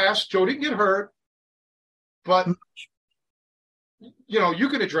full blast. Joe didn't get hurt, but you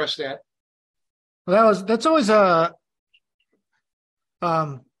can address that. Well, that's always a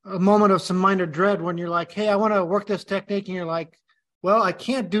moment of some minor dread when you're like, hey, I want to work this technique, and you're like, well, I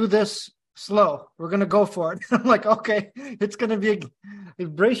can't do this slow. We're going to go for it. I'm like, okay, it's going to be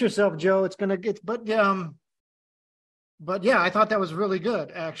brace yourself, Joe. But yeah, I thought that was really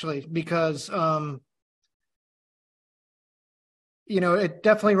good actually, because it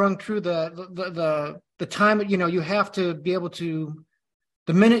definitely rung true the time, you have to be able to,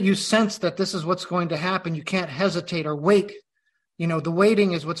 the minute you sense that this is what's going to happen, you can't hesitate or wait. The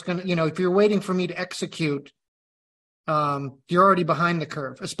waiting is what's going to, if you're waiting for me to execute, you're already behind the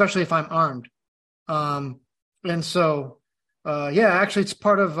curve, especially if I'm armed. And so, actually it's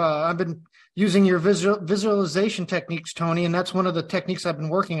part of, I've been using your visualization techniques, Tony, and that's one of the techniques I've been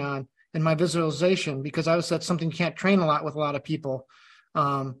working on in my visualization, because that's something you can't train a lot with a lot of people.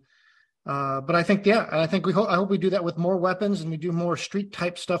 But I think, I hope we do that with more weapons, and we do more street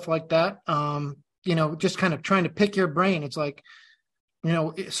type stuff like that. Just kind of trying to pick your brain. It's like,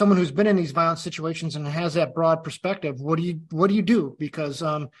 someone who's been in these violent situations and has that broad perspective, what do you do? Because,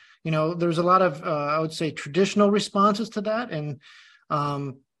 there's a lot of, I would say, traditional responses to that. And,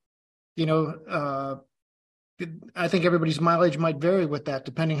 I think everybody's mileage might vary with that,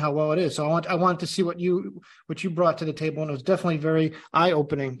 depending how well it is. So I wanted to see what you brought to the table, and it was definitely very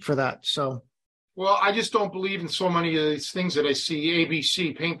eye-opening for that. So, Well, I just don't believe in so many of these things that I see,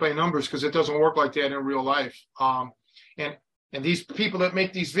 ABC, paint by numbers, because it doesn't work like that in real life. And these people that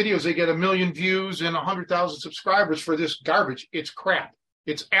make these videos, they get 1 million views and 100,000 subscribers for this garbage. It's crap.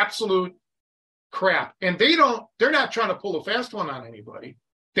 It's absolute crap. And they're not trying to pull a fast one on anybody.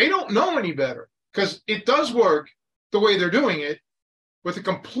 They don't know any better, because it does work the way they're doing it with a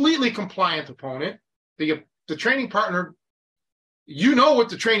completely compliant opponent. The training partner, you know what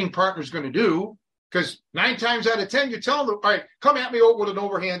the training partner is going to do, because 9 times out of 10, you're telling them, all right, come at me with an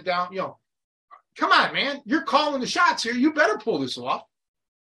overhand down. Come on, man. You're calling the shots here. You better pull this off.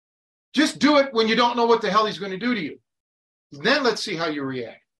 Just do it when you don't know what the hell he's going to do to you. Then let's see how you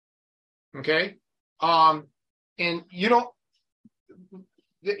react. Okay? And you don't,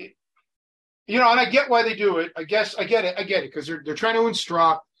 and I get why they do it. I guess I get it, because they're trying to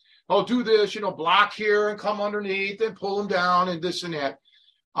instruct. Oh, do this, block here and come underneath and pull them down and this and that.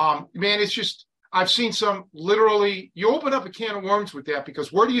 Man, it's just, I've seen some literally, you open up a can of worms with that,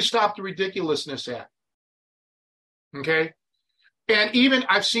 because where do you stop the ridiculousness at? Okay. And even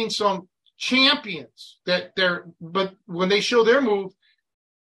I've seen some champions but when they show their move,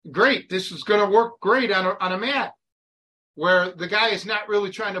 great, this is going to work great on a mat where the guy is not really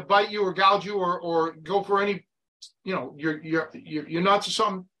trying to bite you or gouge you or go for any, you're nuts or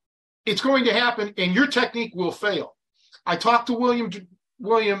something. It's going to happen and your technique will fail. I talked to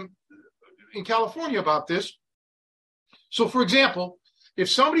William in California about this. So, for example, if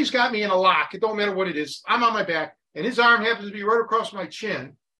somebody's got me in a lock, it don't matter what it is, I'm on my back, and his arm happens to be right across my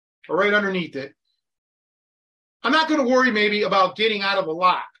chin or right underneath it, I'm not going to worry maybe about getting out of a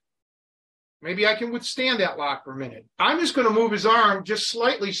lock. Maybe I can withstand that lock for a minute. I'm just going to move his arm just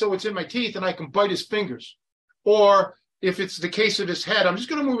slightly so it's in my teeth and I can bite his fingers. Or if it's the case of his head, I'm just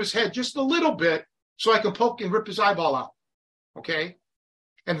going to move his head just a little bit so I can poke and rip his eyeball out. Okay?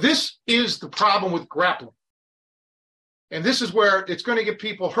 And this is the problem with grappling. And this is where it's going to get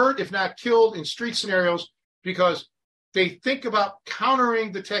people hurt, if not killed, in street scenarios, because they think about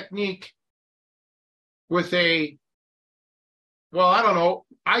countering the technique with I don't know,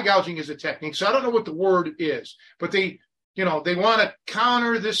 eye gouging is a technique, so I don't know what the word is, but they want to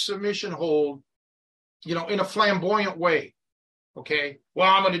counter this submission hold, in a flamboyant way. Okay? Well,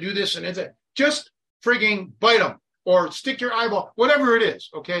 I'm going to do this and it's just frigging bite them. Or stick your eyeball, whatever it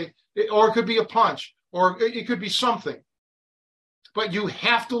is, okay? Or it could be a punch, or it could be something. But you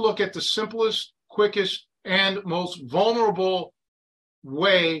have to look at the simplest, quickest, and most vulnerable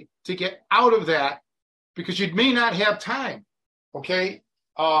way to get out of that, because you may not have time, okay?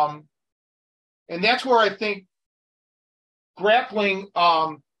 And that's where I think grappling,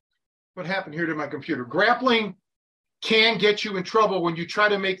 what happened here to my computer? Grappling can get you in trouble when you try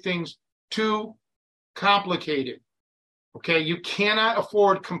to make things too complicated. Okay, you cannot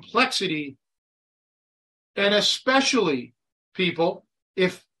afford complexity, and especially, people,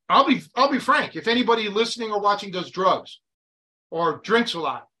 if I'll be frank, if anybody listening or watching does drugs or drinks a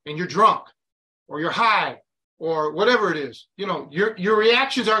lot and you're drunk or you're high or whatever it is, your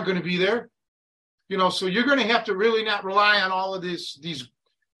reactions aren't going to be there. So you're going to have to really not rely on all of these,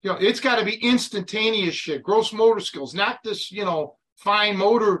 it's got to be instantaneous shit, gross motor skills, not this, fine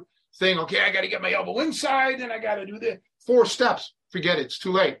motor thing. Okay, I got to get my elbow inside and I got to do this. 4 steps, forget it. It's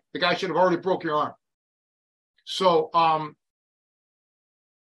too late. The guy should have already broke your arm. So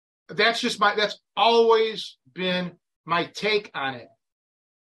that's always been my take on it.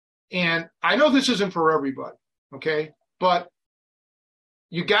 And I know this isn't for everybody, okay? But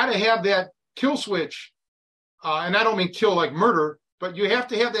you got to have that kill switch. And I don't mean kill like murder, but you have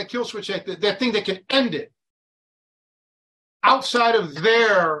to have that kill switch, that thing that can end it outside of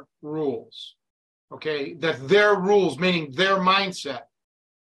their rules. Okay, that their rules, meaning their mindset.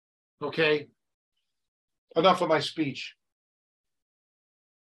 Okay, enough of my speech.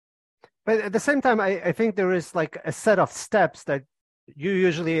 But at the same time, I think there is like a set of steps that you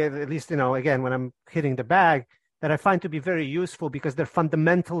usually, at least, again, when I'm hitting the bag, that I find to be very useful, because they're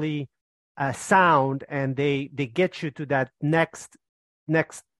fundamentally sound, and they get you to that next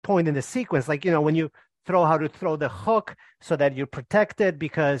point in the sequence. Like, when you how to throw the hook so that you're protected,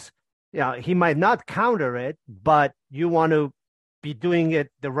 because he might not counter it, but you want to be doing it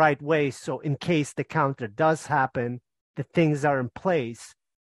the right way. So in case the counter does happen, the things are in place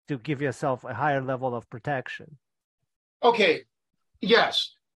to give yourself a higher level of protection. Okay.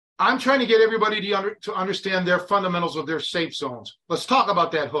 Yes. I'm trying to get everybody to understand their fundamentals of their safe zones. Let's talk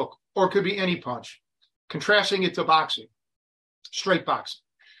about that hook, or it could be any punch. Contrasting it to boxing, straight boxing.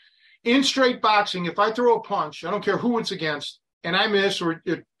 In straight boxing, if I throw a punch, I don't care who it's against, and I miss, or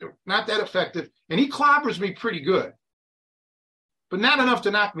not that effective, and he clobbers me pretty good, but not enough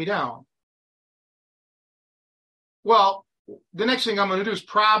to knock me down, Well, the next thing I'm going to do is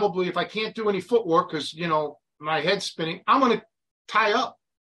probably, if I can't do any footwork because, my head's spinning, I'm going to tie up.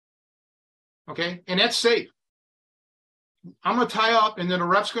 Okay. And that's safe. I'm going to tie up, and then a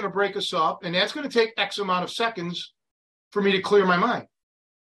ref's going to break us up, and that's going to take X amount of seconds for me to clear my mind.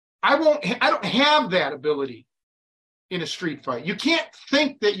 I don't have that ability in a street fight. You can't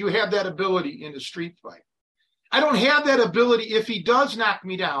think that you have that ability in a street fight. I don't have that ability. If he does knock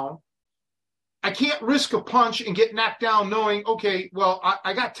me down, I can't risk a punch and get knocked down knowing, okay, well,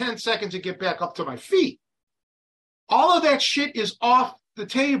 I got 10 seconds to get back up to my feet. All of that shit is off the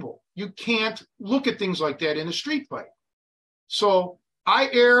table. You can't look at things like that in a street fight. So I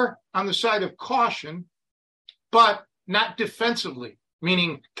err on the side of caution, but not defensively,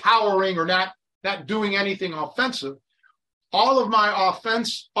 meaning cowering or not doing anything offensive. All of my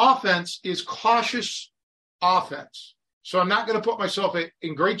offense is cautious offense. So I'm not going to put myself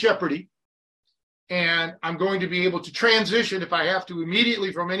in great jeopardy. And I'm going to be able to transition, if I have to,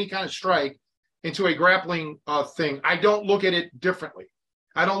 immediately from any kind of strike into a grappling thing. I don't look at it differently.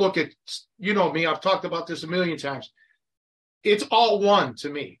 I don't look at, me, I've talked about this a million times. It's all one to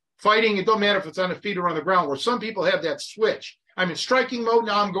me. Fighting, it don't matter if it's on the feet or on the ground, where some people have that switch. I'm in striking mode,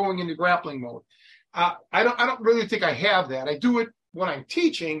 now I'm going into grappling mode. I don't really think I have that. I do it when I'm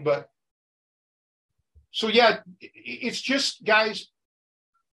teaching, but so yeah, it's just, guys,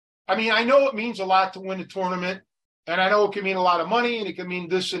 I mean, I know it means a lot to win a tournament, and I know it can mean a lot of money, and it can mean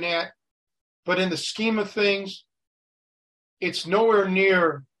this and that, but in the scheme of things, it's nowhere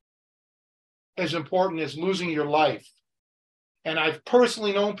near as important as losing your life. And I've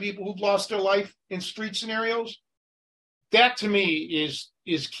personally known people who've lost their life in street scenarios. That to me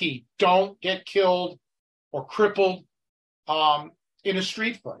is key. Don't get killed or crippled in a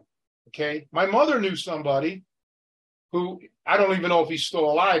street fight. Okay. My mother knew somebody who, I don't even know if he's still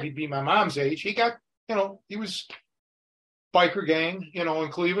alive. He'd be my mom's age. He got, he was biker gang, in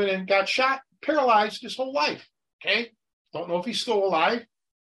Cleveland, and got shot, paralyzed his whole life. Okay. Don't know if he's still alive.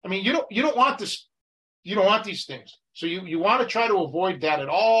 I mean, you don't want this. You don't want these things. So you want to try to avoid that at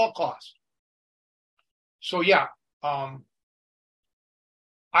all costs. So yeah, I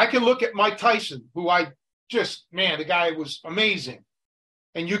can look at Mike Tyson, who the guy was amazing.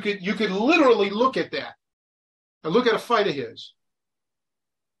 And you could literally look at that and look at a fight of his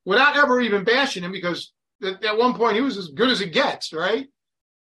without ever even bashing him, because at one point he was as good as it gets, right?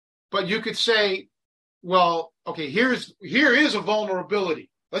 But you could say, well, okay, here is a vulnerability.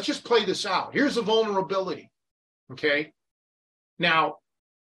 Let's just play this out. Here's a vulnerability. Okay. Now,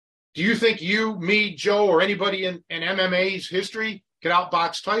 do you think you, me, Joe, or anybody in MMA's history could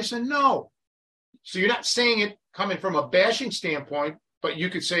outbox Tyson? No. So you're not saying it coming from a bashing standpoint, but you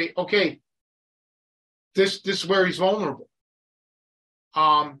could say, okay, this is where he's vulnerable.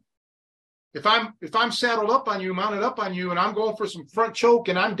 If I'm saddled up on you, mounted up on you, and I'm going for some front choke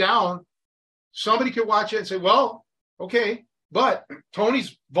and I'm down, somebody could watch it and say, well, okay, but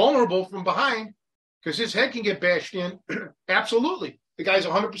Tony's vulnerable from behind because his head can get bashed in. Absolutely. The guy's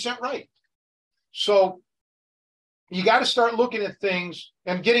 100% right. So you got to start looking at things,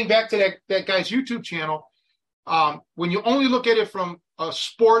 and getting back to that guy's YouTube channel. When you only look at it from a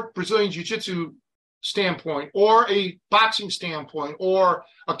sport, Brazilian Jiu-Jitsu standpoint, or a boxing standpoint, or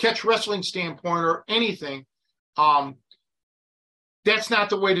a catch wrestling standpoint, or anything, that's not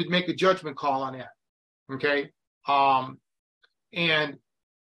the way to make a judgment call on that. Okay. And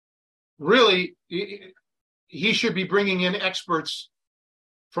really, he should be bringing in experts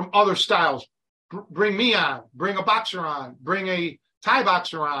from other styles. Bring me on, bring a boxer on, bring a Thai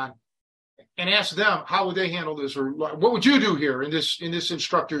boxer on, and ask them how would they handle this, or what would you do here in this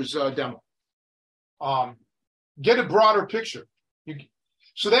instructor's demo. Get a broader picture.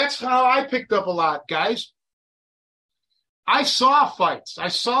 So that's how I picked up a lot, guys. I saw fights. I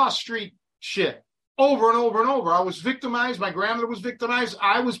saw street shit over and over and over. I was victimized. My grandmother was victimized.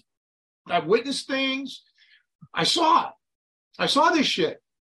 I witnessed things. I saw it. I saw this shit.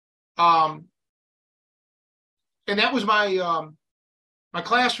 And that was my my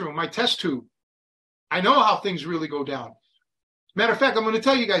classroom, my test tube. I know how things really go down. Matter of fact, I'm going to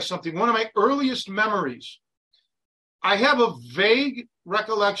tell you guys something. One of my earliest memories, I have a vague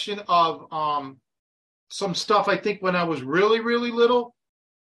recollection of some stuff, I think, when I was really, really little,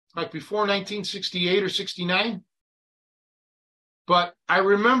 like before 1968 or 69. But I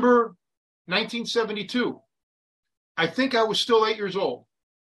remember 1972. I think I was still 8 years old.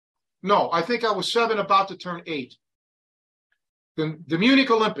 No, I think I was 7, about to turn 8. The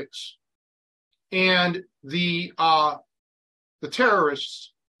Munich Olympics and the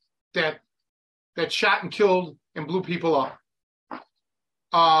terrorists that shot and killed and blew people up.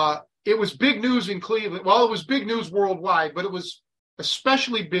 it was big news in Cleveland. Well, it was big news worldwide, but it was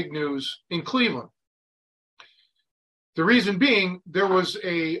especially big news in Cleveland. The reason being, there was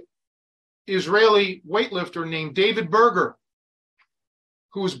a Israeli weightlifter named David Berger,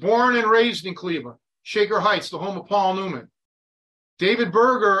 who was born and raised in Cleveland, Shaker Heights, the home of Paul Newman. David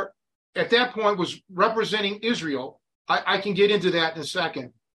Berger, at that point, was representing Israel. I can get into that in a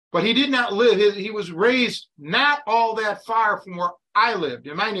second. But he did not live. He was raised not all that far from where I lived,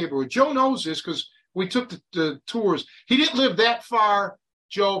 in my neighborhood. Joe knows this because we took the tours. He didn't live that far,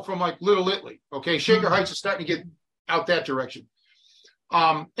 Joe, from like Little Italy. Okay, Shaker Heights is starting to get out that direction.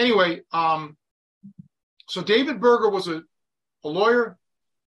 Anyway, so David Berger was a lawyer,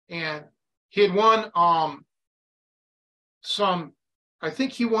 and he had won I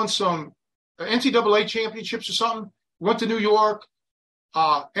think he won some NCAA championships or something. Went to New York,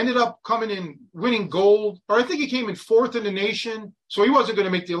 ended up coming in winning gold, or I think he came in fourth in the nation. So he wasn't going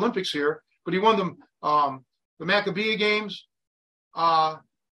to make the Olympics here, but he won the Maccabi Games.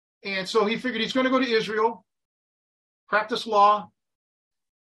 And so he figured he's going to go to Israel, practice law,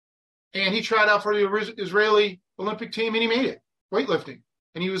 and he tried out for the Israeli Olympic team, and he made it, weightlifting.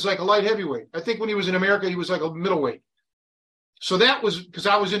 And he was like a light heavyweight. I think when he was in America, he was like a middleweight. So that was because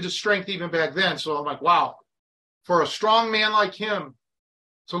I was into strength even back then. So I'm like, wow, for a strong man like him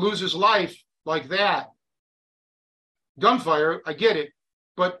to lose his life like that, gunfire, I get it.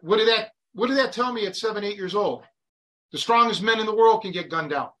 But what did that tell me at 7, 8 years old? The strongest men in the world can get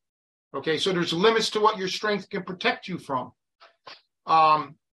gunned down. Okay, so there's limits to what your strength can protect you from.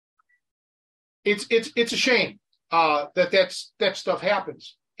 It's a shame that stuff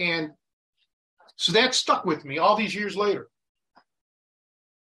happens. And so that stuck with me all these years later.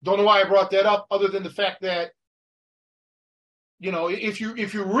 Don't know why I brought that up, other than the fact that, you know, if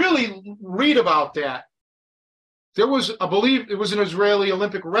you really read about that, there was, I believe it was an Israeli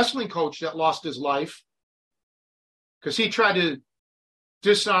Olympic wrestling coach that lost his life because he tried to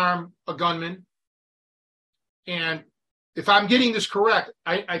disarm a gunman. And if I'm getting this correct,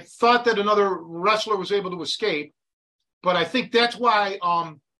 I thought that another wrestler was able to escape, but I think that's why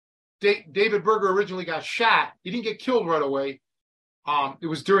David Berger originally got shot. He didn't get killed right away. It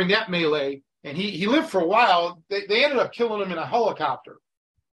was during that melee, and he lived for a while. They ended up killing him in a helicopter.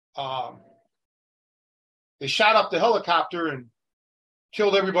 They shot up the helicopter and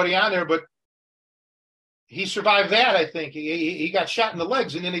killed everybody on there, but he survived that, I think. He got shot in the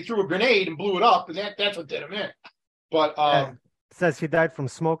legs, and then they threw a grenade and blew it up, and that's what did him in. But it says he died from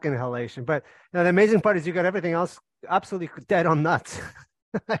smoke inhalation. But the amazing part is you got everything else absolutely dead on nuts.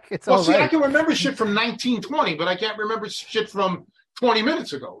 Like, it's well, all see, right. I can remember shit from 1920, but I can't remember shit from 20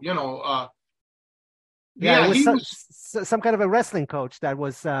 minutes ago. You know. Yeah, it was some kind of a wrestling coach that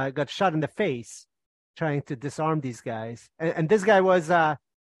was got shot in the face trying to disarm these guys, and this guy was the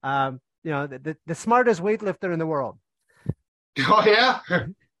smartest weightlifter in the world. Oh yeah.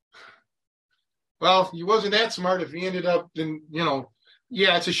 Well, he wasn't that smart if he ended up in, yeah,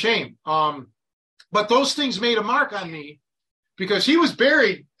 it's a shame. But those things made a mark on me because he was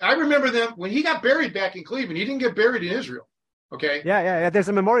buried. I remember them when he got buried back in Cleveland. He didn't get buried in Israel. Okay. Yeah. There's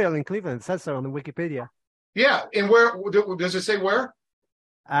a memorial in Cleveland. It says so on the Wikipedia. Yeah. And where does it say where?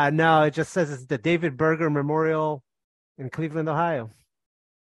 No, it just says it's the David Berger Memorial in Cleveland, Ohio.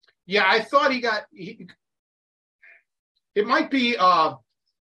 Yeah, I thought it might be,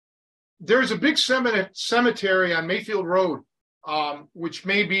 there's a big cemetery on Mayfield Road, which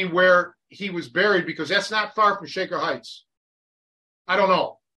may be where he was buried because that's not far from Shaker Heights. I don't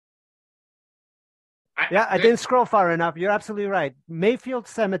know. I didn't scroll far enough. You're absolutely right. Mayfield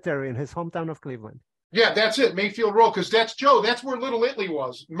Cemetery in his hometown of Cleveland. Yeah, that's it. Mayfield Road, because that's Joe. That's where Little Italy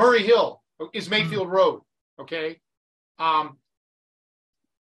was. Murray Hill is Mayfield Road. Okay. That's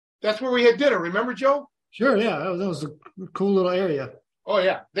where we had dinner. Remember, Joe? Sure. Yeah, that was a cool little area. Oh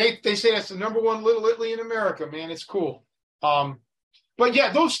yeah, they say that's the number one Little Italy in America, man. It's cool. But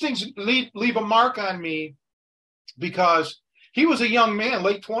yeah, those things leave a mark on me because he was a young man,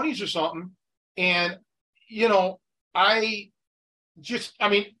 late 20s or something, and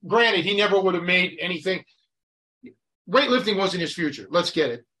granted, he never would have made anything. Weightlifting wasn't his future. Let's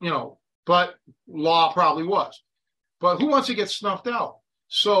get it, but law probably was. But who wants to get snuffed out?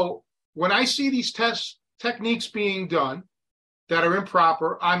 So when I see these techniques being done that are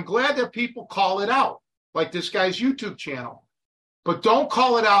improper, I'm glad that people call it out, like this guy's YouTube channel. But don't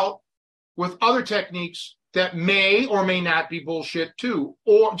call it out with other techniques that may or may not be bullshit too.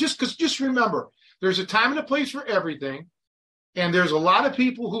 Or just remember, there's a time and a place for everything. And there's a lot of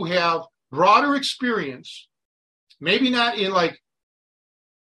people who have broader experience, maybe not in like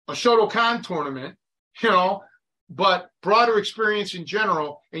a Shotokan tournament, but broader experience in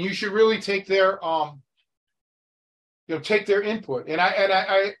general, and you should really take their take their input. And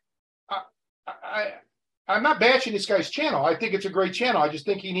I'm not bashing this guy's channel. I think it's a great channel. I just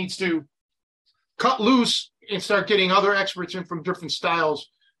think he needs to cut loose and start getting other experts in from different styles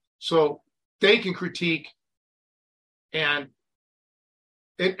so they can critique. And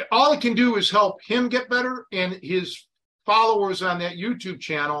all it can do is help him get better and his followers on that YouTube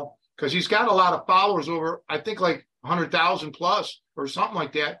channel, because he's got a lot of followers, over, I think, like 100,000 plus or something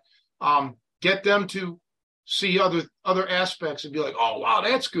like that. Get them to see other aspects and be like, oh, wow,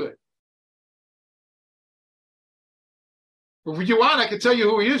 that's good. If you want, I can tell you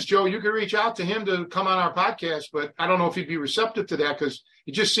who he is, Joe. You can reach out to him to come on our podcast, but I don't know if he'd be receptive to that, because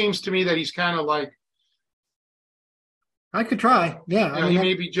it just seems to me that he's kind of like, I could try. Yeah. He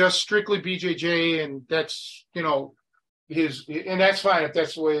may be just strictly BJJ, and that's, and that's fine. If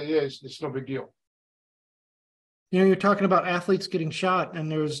that's the way it is, it's no big deal. You're talking about athletes getting shot,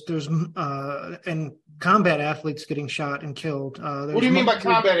 and there's and combat athletes getting shot and killed. What do you mean by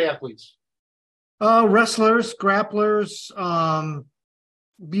combat athletes? Wrestlers, grapplers,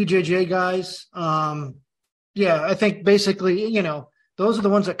 BJJ guys. Yeah, I think basically, those are the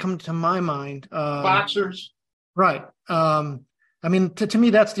ones that come to my mind. Boxers. Right. I mean, to me,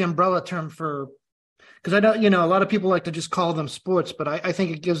 that's the umbrella term for, because I know, a lot of people like to just call them sports, but I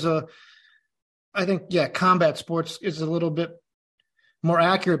think it gives combat sports is a little bit more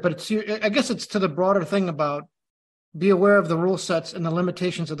accurate, but I guess it's to the broader thing about be aware of the rule sets and the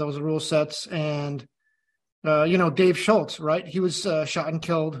limitations of those rule sets. And, Dave Schultz, right? He was shot and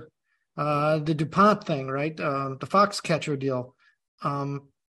killed, the DuPont thing, right? The Foxcatcher deal. And,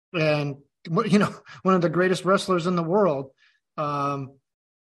 one of the greatest wrestlers in the world. And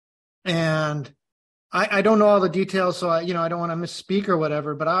I don't know all the details, so I don't want to misspeak or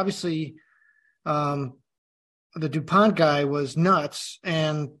whatever, but obviously, the DuPont guy was nuts,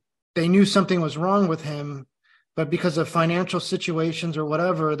 and they knew something was wrong with him, but because of financial situations or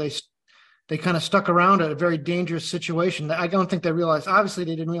whatever, they kind of stuck around at a very dangerous situation. I don't think they realized, obviously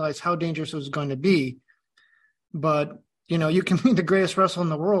they didn't realize how dangerous it was going to be, but you can be the greatest wrestler in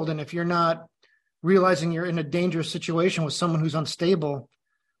the world, and if you're not realizing you're in a dangerous situation with someone who's unstable,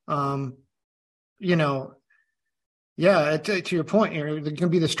 to your point, you can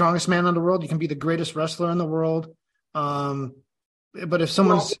be the strongest man in the world, you can be the greatest wrestler in the world, but if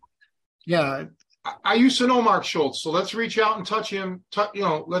someone's, I used to know Mark Schultz, so let's reach out and touch him.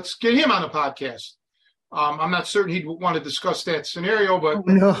 Let's get him on the podcast. I'm not certain he'd want to discuss that scenario, but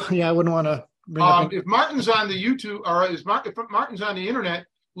I wouldn't want to. If Martin's on the YouTube, or if Martin's on the internet,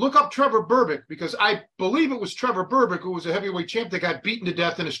 look up Trevor Berbick, because I believe it was Trevor Berbick who was a heavyweight champ that got beaten to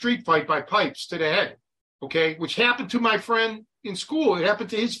death in a street fight by pipes to the head. Okay, which happened to my friend in school. It happened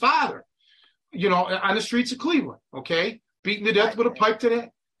to his father, on the streets of Cleveland. Okay, beaten to death with a pipe to the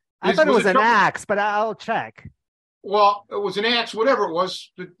head. I thought it was an axe, but I'll check. Well, it was an axe, whatever it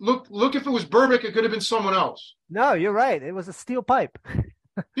was. Look, if it was Berbick, it could have been someone else. No, you're right. It was a steel pipe.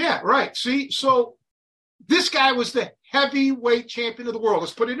 Yeah, right. See, so this guy was the heavyweight champion of the world.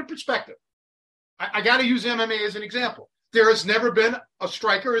 Let's put it in perspective. I got to use MMA as an example. There has never been a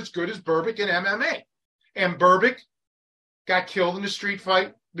striker as good as Berbick in MMA. And Berbick got killed in a street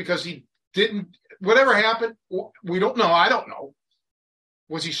fight because he didn't, whatever happened, we don't know. I don't know.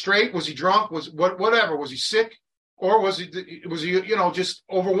 Was he straight? Was he drunk? Whatever? Was he sick? Or was he just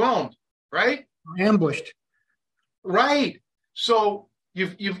overwhelmed? Right? Ambushed. Right. So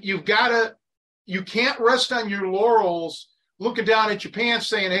you've got to, you can't rest on your laurels looking down at your pants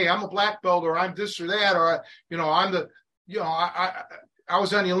saying, hey, I'm a black belt, or I'm this or that, or, I'm the, I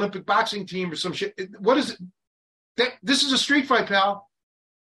was on the Olympic boxing team or some shit. What is it? This is a street fight, pal.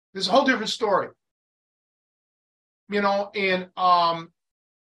 This is a whole different story. There's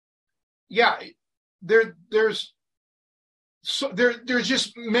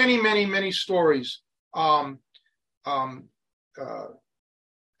just many stories. Al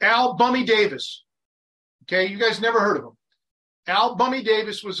Bummy Davis. Okay, you guys never heard of him. Al Bummy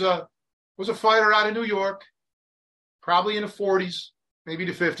Davis was a fighter out of New York, probably in the 40s, maybe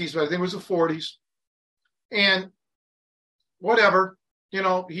the 50s, but I think it was the 40s. And whatever,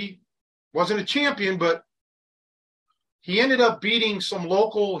 he wasn't a champion, but he ended up beating some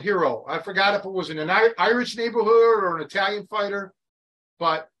local hero. I forgot if it was in an Irish neighborhood or an Italian fighter.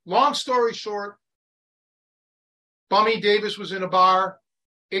 But long story short, Bummy Davis was in a bar.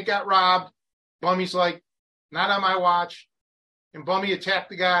 It got robbed. Bummy's like, not on my watch. And Bummy attacked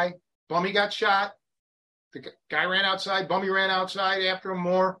the guy. Bummy got shot. The guy ran outside. Bummy ran outside after him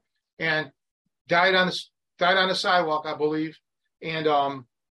more and died on the sidewalk, I believe. And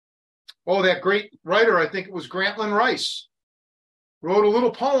Oh, that great writer, I think it was Grantland Rice, wrote a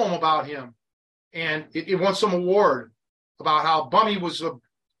little poem about him, and it won some award about how Bummy was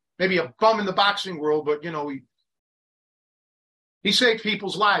maybe a bum in the boxing world, but he saved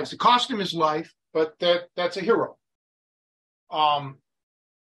people's lives. It cost him his life, but that's a hero.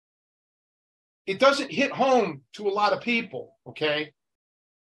 It doesn't hit home to a lot of people, okay?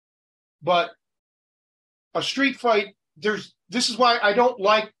 But a street fight, this is why I don't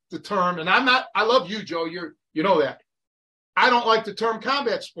like the term, and I love you, Joe, you know that. I don't like the term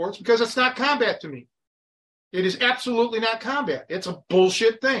combat sports because it's not combat to me. It is absolutely not combat. It's a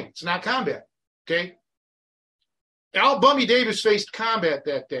bullshit thing. It's not combat, okay? Al Bummy Davis faced combat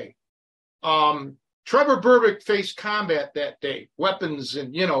that day. Trevor Berbick faced combat that day. Weapons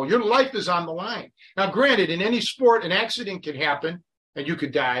and, your life is on the line. Now, granted, in any sport, an accident can happen and you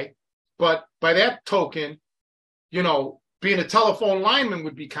could die. But by that token, being a telephone lineman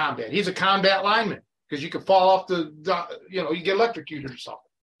would be combat. He's a combat lineman because you could fall off you get electrocuted or something.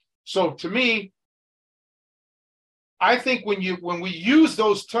 So to me, I think when we use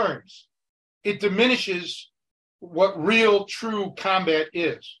those terms, it diminishes what real, true combat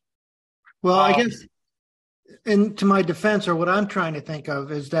is. Well, I guess, and to my defense, or what I'm trying to think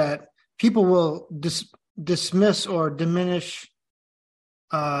of, is that people will dismiss or diminish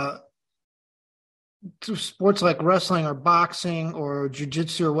sports like wrestling or boxing or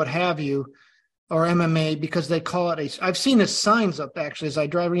jiu-jitsu or what have you, or MMA, because they call it I've seen the signs up actually as I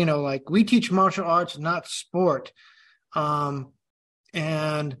drive, like, we teach martial arts, not sport. And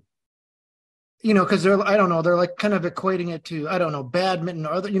because they're like kind of equating it to, badminton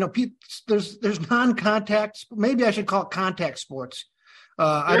or other, there's non-contact. Maybe I should call it contact sports.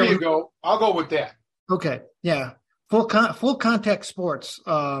 There you go. I'll go with that. Okay. Yeah. Full contact sports.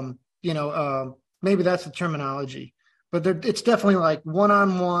 Maybe that's the terminology, but it's definitely like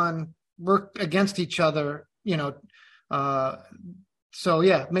one-on-one, work against each other, so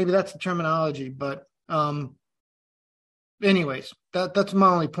yeah, maybe that's the terminology, but, anyways, that's my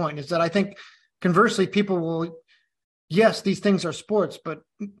only point, is that I think conversely, people will, yes, these things are sports, but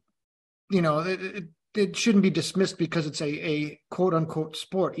it shouldn't be dismissed because it's a quote unquote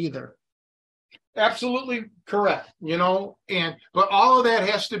sport either. Absolutely correct. But all of that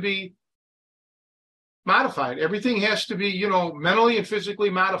has to be modified. Everything has to be, mentally and physically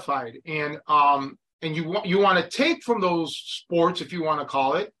modified. And you want to take from those sports, if you want to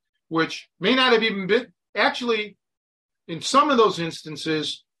call it, which may not have even been actually, in some of those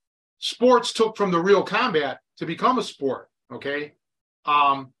instances, sports took from the real combat to become a sport. Okay.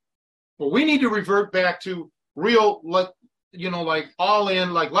 But we need to revert back to real, like all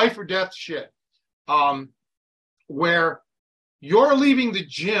in, like life or death shit. Where you're leaving the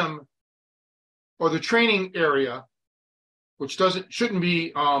gym or the training area, which shouldn't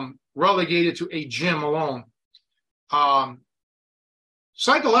be relegated to a gym alone,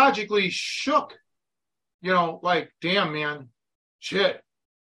 psychologically shook, like, damn, man, shit,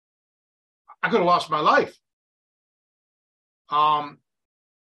 I could have lost my life.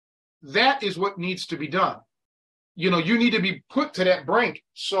 That is what needs to be done. You need to be put to that brink.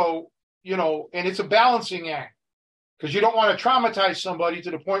 So, and it's a balancing act, because you don't want to traumatize somebody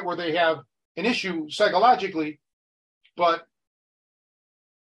to the point where they have an issue psychologically. But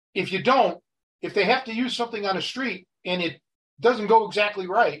if they have to use something on the street and it doesn't go exactly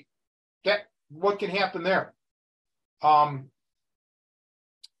right, what can happen there? I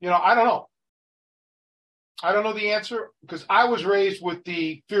don't know. I don't know the answer, because I was raised with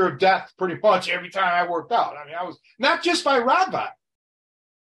the fear of death pretty much every time I worked out. I mean, I was not just by Radbot.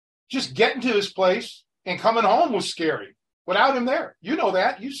 Just getting to this place and coming home was scary without him there. You know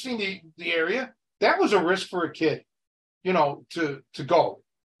that. You've seen the area. That was a risk for a kid, to go.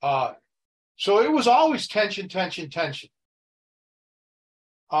 So it was always tension. That's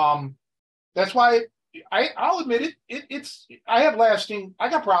why I'll admit it. I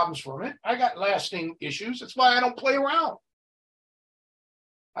got problems from it. I got lasting issues. That's why I don't play around.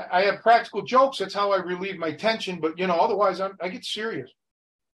 I have practical jokes. That's how I relieve my tension. But, otherwise I get serious.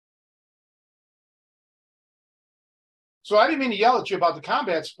 So I didn't mean to yell at you about the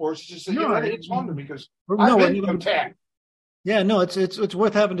combat sports. It's just that it's fun to me because I've been attacked. Yeah, no, it's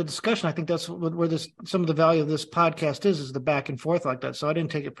worth having a discussion. I think that's where some of the value of this podcast is the back and forth like that. So I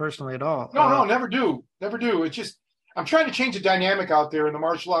didn't take it personally at all. No, never do. It's just, I'm trying to change the dynamic out there in the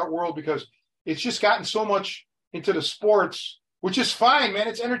martial art world, because it's just gotten so much into the sports, which is fine, man.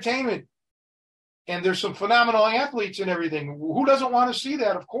 It's entertainment. And there's some phenomenal athletes and everything. Who doesn't want to see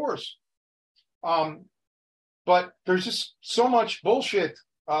that? Of course. But there's just so much bullshit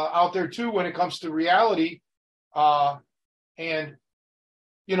out there too when it comes to reality. And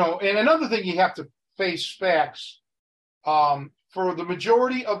and another thing you have to face facts. For the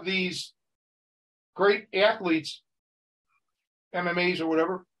majority of these great athletes, MMAs or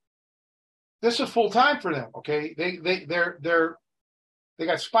whatever, this is full time for them. Okay, they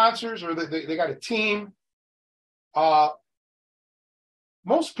got sponsors or they got a team.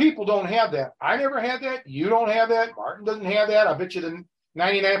 Most people don't have that. I never had that. You don't have that. Martin doesn't have that. I bet you the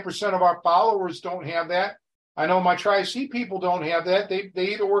 99% of our followers don't have that. I know my Tri-C people don't have that. They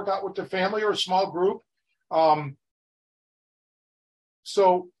either work out with their family or a small group.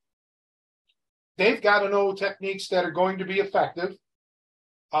 So they've got to know techniques that are going to be effective,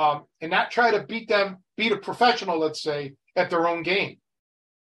 and not try to beat a professional, let's say, at their own game.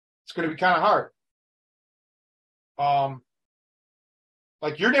 It's going to be kind of hard.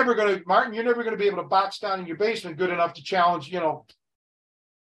 Like Martin, you're never going to be able to box down in your basement good enough to challenge,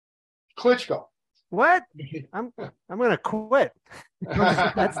 Klitschko. What? I'm going to quit.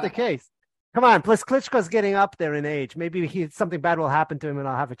 That's the case. Come on, plus Klitschko's getting up there in age. Maybe something bad will happen to him and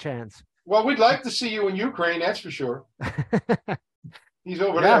I'll have a chance. Well, we'd like to see you in Ukraine, that's for sure. He's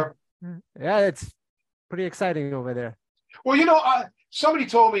over there. Yeah, it's pretty exciting over there. Well, somebody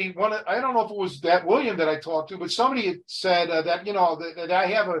told me, I don't know if it was that William that I talked to, but somebody had said that, that I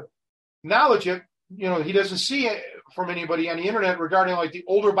have a knowledge of, he doesn't see it from anybody on the internet regarding like the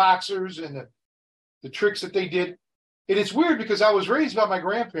older boxers and the tricks that they did. And it's weird because I was raised by my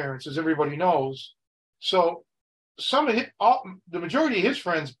grandparents, as everybody knows. So the majority of his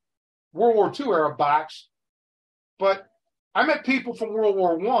friends, World War II era box, but I met people from World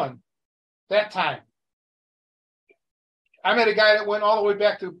War I that time. I met a guy that went all the way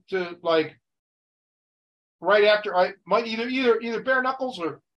back to like right after I might either bare knuckles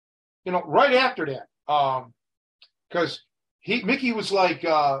or right after that. Because Mickey was like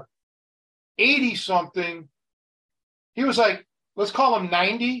 80 something. He was like, let's call him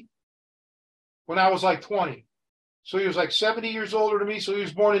 90 when I was like 20. So he was like 70 years older than me. So he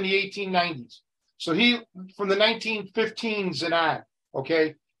was born in the 1890s. So he, from the 1915s and on,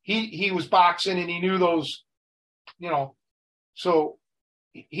 okay, he was boxing and he knew those, so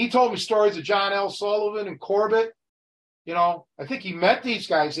he told me stories of John L. Sullivan and Corbett. I think he met these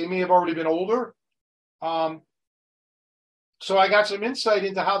guys. They may have already been older. So I got some insight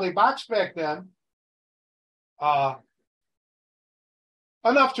into how they boxed back then.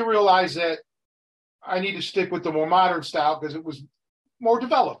 Enough to realize that I need to stick with the more modern style because it was more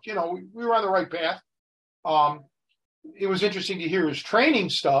developed. We were on the right path. It was interesting to hear his training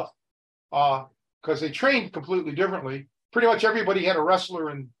stuff because they trained completely differently. Pretty much everybody had a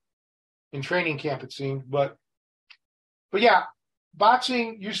wrestler in training camp, it seemed. But yeah,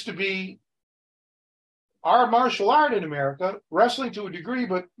 boxing used to be our martial art in America, wrestling to a degree,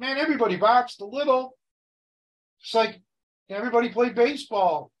 but man, everybody boxed a little. It's like everybody played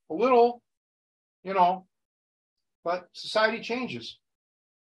baseball a little, but society changes.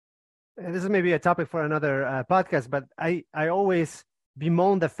 And this is maybe a topic for another podcast, but I always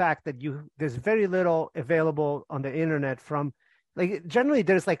bemoan the fact that there's very little available on the internet from, like, generally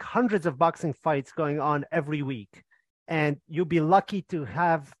there's like hundreds of boxing fights going on every week, and you'll be lucky to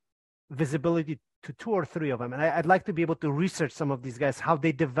have visibility to 2 or 3 of them. And I'd like to be able to research some of these guys, how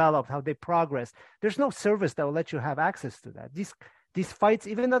they develop, how they progress. There's no service that will let you have access to that. These fights,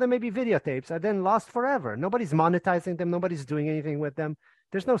 even though they may be videotapes, are then lost forever. Nobody's monetizing them. Nobody's doing anything with them.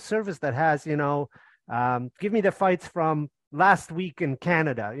 There's no service that has, give me the fights from last week in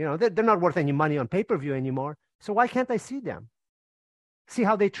Canada. They're not worth any money on pay-per-view anymore. So why can't I see them? See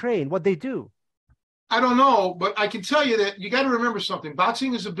how they train, what they do. I don't know, but I can tell you that you got to remember something.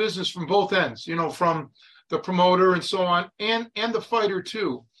 Boxing is a business from both ends, from the promoter and so on, and the fighter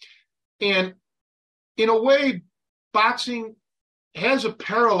too. And in a way, boxing has a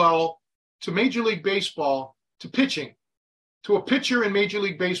parallel to Major League Baseball, to pitching, to a pitcher in Major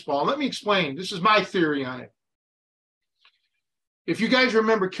League Baseball. And let me explain. This is my theory on it. If you guys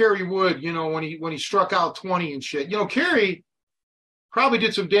remember Kerry Wood, when he struck out 20 and shit, Kerry probably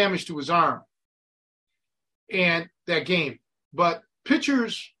did some damage to his arm and that game. But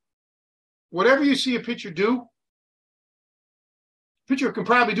pitchers, whatever you see a pitcher do, pitcher can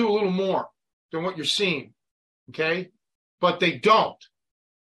probably do a little more than what you're seeing, okay? But they don't,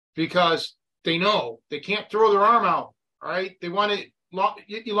 because they know they can't throw their arm out, all right? They want to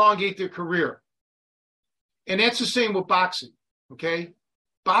elongate their career. And that's the same with boxing, okay?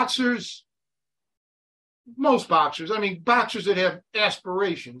 Boxers, most boxers that have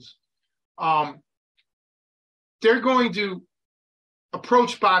aspirations, they're going to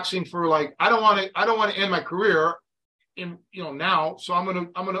approach boxing for like, I don't want to end my career now, so I'm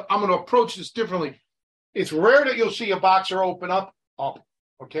gonna approach this differently. It's rare that you'll see a boxer open up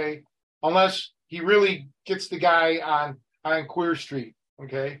okay, unless he really gets the guy on Queer Street,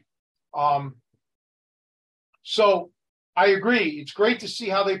 okay. So I agree. It's great to see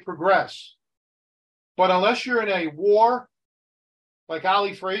how they progress, but unless you're in a war like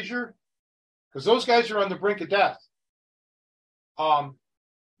Ali Frazier, because those guys are on the brink of death,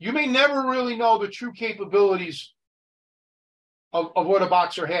 you may never really know the true capabilities of what a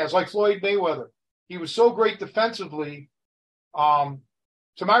boxer has. Like Floyd Mayweather, he was so great defensively.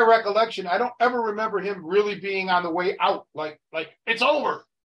 To my recollection, I don't ever remember him really being on the way out. Like it's over.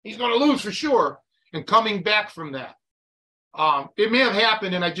 He's going to lose for sure. And coming back from that. It may have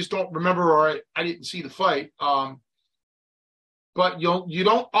happened and I just don't remember, or I didn't see the fight. But you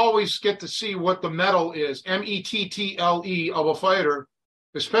don't always get to see what the mettle is, mettle of a fighter,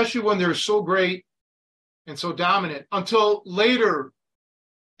 especially when they're so great and so dominant, until later,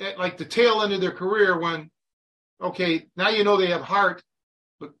 at like the tail end of their career, when, okay, now you know they have heart,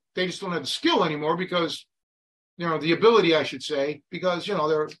 but they just don't have the skill anymore because, the ability, I should say, because,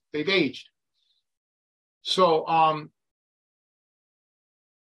 they've aged. So,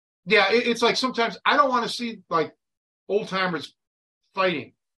 yeah, it's like sometimes I don't want to see like old timers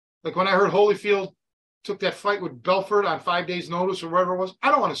fighting. Like when I heard Holyfield took that fight with Belfort on 5 days' notice or whatever it was,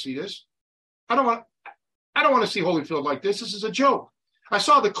 I don't want to see this. I don't want to see Holyfield like this. This is a joke. I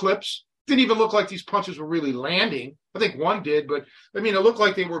saw the clips. Didn't even look like these punches were really landing. I think one did, but I mean, it looked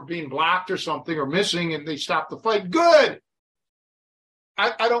like they were being blocked or something or missing, and they stopped the fight. Good.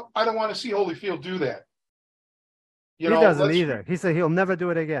 I don't want to see Holyfield do that. He doesn't either. He said he'll never do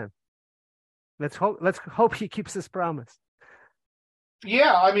it again. Let's hope he keeps his promise.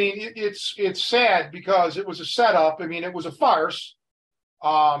 Yeah, I mean, it's sad because it was a setup. I mean, it was a farce.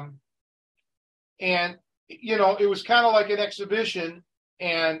 And, it was kind of like an exhibition.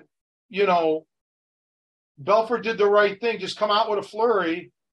 And, Belfort did the right thing, just come out with a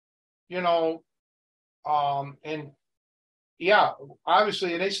flurry, and yeah,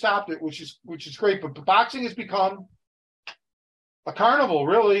 obviously, and they stopped it, which is great. But boxing has become a carnival,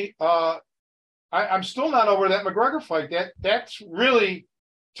 really. I'm still not over that McGregor fight. That's really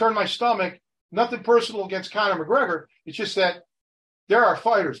turned my stomach. Nothing personal against Conor McGregor. It's just that there are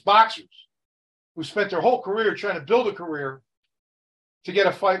fighters, boxers, who spent their whole career trying to build a career to get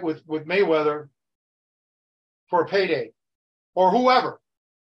a fight with Mayweather for a payday, or whoever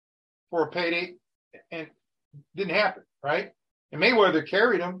for a payday, and didn't happen, right? And Mayweather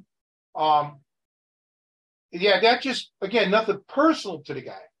carried him. Yeah, that just, again, nothing personal to the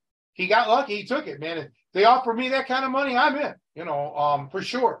guy. He got lucky. He took it, man. If they offer me that kind of money, I'm in, for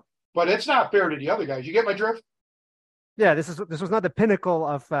sure. But it's not fair to the other guys. You get my drift? Yeah, this was not the pinnacle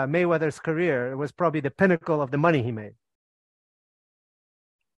of Mayweather's career. It was probably the pinnacle of the money he made.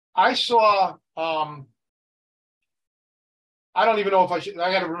 I saw, I don't even know if I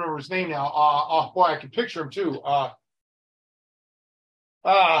got to remember his name now. Boy, I can picture him too. I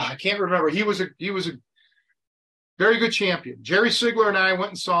can't remember. He was a very good champion. Jerry Sigler and I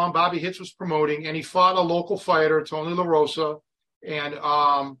went and saw him. Bobby Hitz was promoting, and he fought a local fighter, Tony La Rosa. And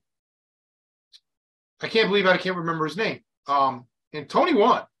I can't believe I can't remember his name. And Tony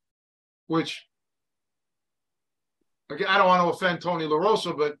won, which, again, I don't want to offend Tony La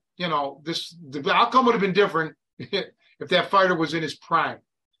Rosa, but, the outcome would have been different if that fighter was in his prime.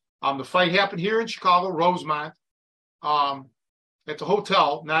 The fight happened here in Chicago, Rosemont, at the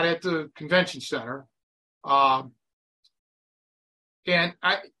hotel, not at the convention center. And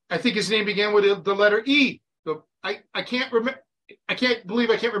I think his name began with the letter E. I can't remember. I can't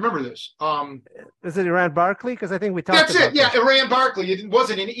believe I can't remember this. Is it Iran Barkley? Because I think we talked about That's it. Yeah, this. Iran Barkley. It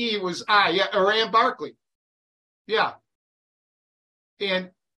wasn't an E. It was I. Yeah, Iran Barkley. Yeah.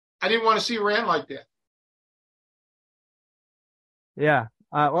 And I didn't want to see Iran like that. Yeah.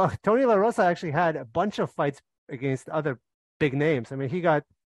 Well, Tony La Rosa actually had a bunch of fights against other big names. I mean, he got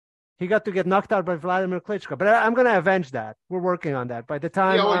to get knocked out by Vladimir Klitschko, but I'm going to avenge that. We're working on that. By the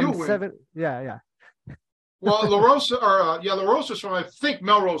time I'm 7, yeah. Well, La Rosa's from, I think,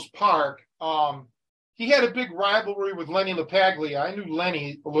 Melrose Park. He had a big rivalry with Lenny LaPaglia. I knew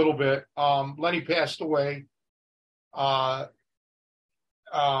Lenny a little bit. Lenny passed away.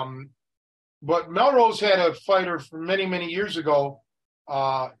 But Melrose had a fighter from many, many years ago,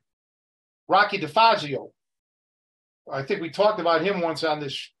 Rocky DeFazio. I think we talked about him once on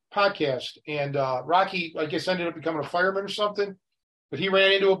this podcast. And Rocky, I guess, ended up becoming a fireman or something. But he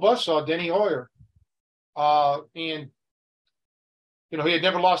ran into a buzzsaw, Denny Hoyer. And he had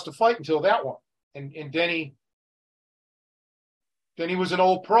never lost a fight until that one. And Denny was an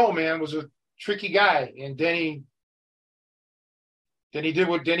old pro, man, was a tricky guy. And Denny did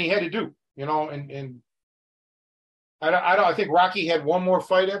what Denny had to do, and I think Rocky had one more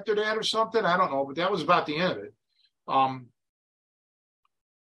fight after that or something. I don't know, but that was about the end of it.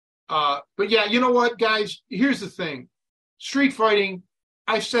 But yeah, you know what, guys? Here's the thing. Street fighting,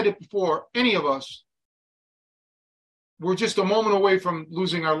 I've said it before, any of us, we're just a moment away from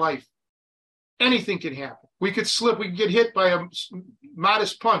losing our life. Anything can happen. We could slip, we could get hit by a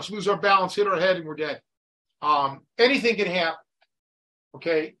modest punch, lose our balance, hit our head, and we're dead. Anything can happen.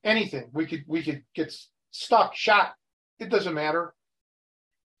 Okay, anything. We could get stuck, shot. It doesn't matter.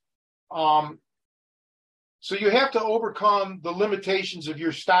 So you have to overcome the limitations of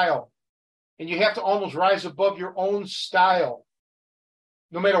your style, and you have to almost rise above your own style,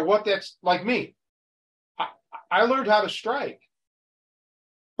 no matter what that's like. Me, I learned how to strike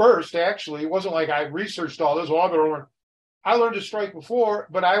first. Actually, it wasn't like I researched all this. Well, I learned to strike before,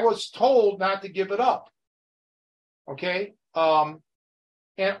 but I was told not to give it up. Okay, and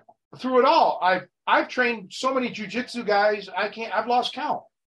through it all, I've trained so many jiu-jitsu guys. I've lost count.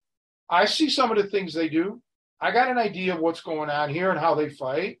 I see some of the things they do. I got an idea of what's going on here and how they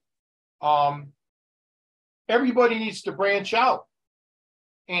fight. Everybody needs to branch out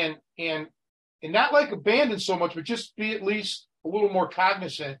and not like abandon so much, but just be at least a little more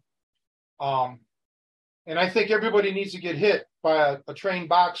cognizant. And I think everybody needs to get hit by a trained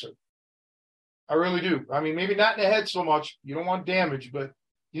boxer. I really do. I mean, maybe not in the head so much. You don't want damage, but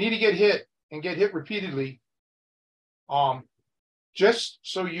you need to get hit and get hit repeatedly. Just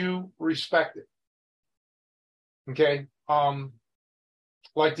so you respect it. Okay.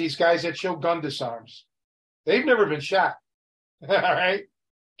 Like these guys that show gun disarms. They've never been shot. All right.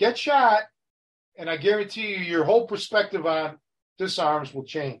 Get shot, and I guarantee you your whole perspective on disarms will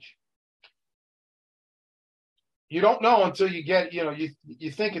change. You don't know until you get,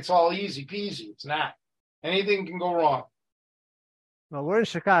 you think it's all easy peasy. It's not. Anything can go wrong. Well, we're in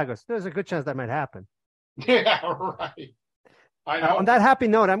Chicago, so there's a good chance that might happen. Yeah, right. I know. On that happy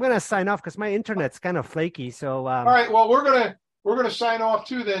note, I'm going to sign off because my internet's kind of flaky. So, all right. Well, we're gonna sign off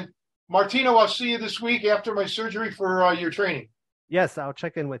too. Then, Martino, I'll see you this week after my surgery for your training. Yes, I'll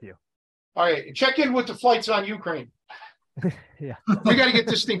check in with you. All right. Check in with the flights on Ukraine. Yeah. We got to get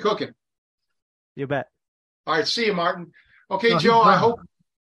this thing cooking. You bet. All right. See you, Martin. Okay, Joe. I hope.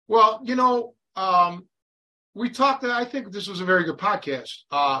 Well, we talked. I think this was a very good podcast.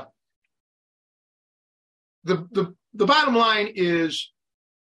 The bottom line is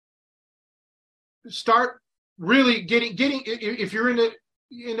start really getting if you're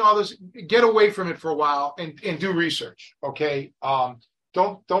in all this, get away from it for a while and do research. Okay.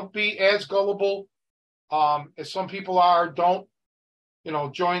 Don't be as gullible as some people are. Don't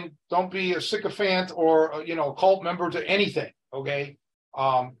be a sycophant or a cult member to anything. Okay.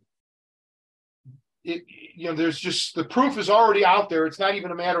 There's just, the proof is already out there. It's not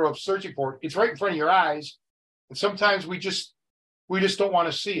even a matter of searching for it. It's right in front of your eyes. And sometimes we just don't want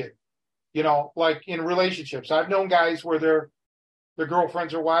to see it, like in relationships. I've known guys where their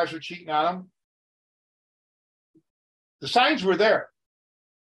girlfriends or wives were cheating on them. The signs were there.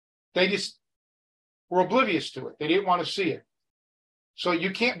 They just were oblivious to it. They didn't want to see it. So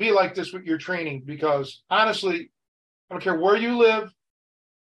you can't be like this with your training because honestly, I don't care where you live,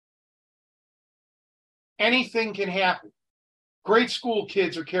 anything can happen. Grade school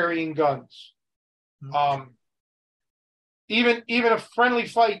kids are carrying guns. Even a friendly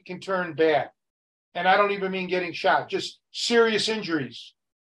fight can turn bad. And I don't even mean getting shot, just serious injuries.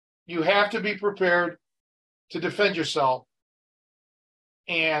 You have to be prepared to defend yourself.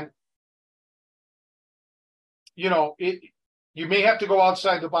 And, you may have to go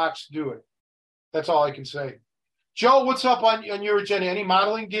outside the box to do it. That's all I can say. Joe, what's up on your agenda? Any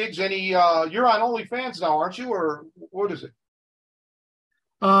modeling gigs? You're on OnlyFans now, aren't you? Or what is it?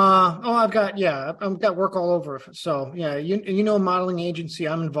 I've got work all over. So yeah, modeling agency,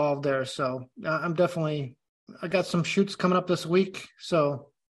 I'm involved there. So I got some shoots coming up this week. So,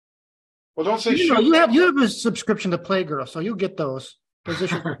 well, don't say you have a subscription to Playgirl, so you'll get those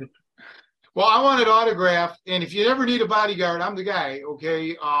positions. Well, I want it autographed, and if you ever need a bodyguard, I'm the guy.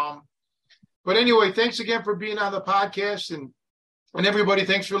 Okay. But anyway, thanks again for being on the podcast, and everybody,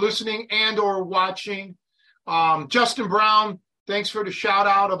 thanks for listening and or watching. Justin Brown, thanks for the shout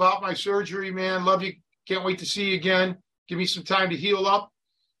out about my surgery, man. Love you. Can't wait to see you again. Give me some time to heal up.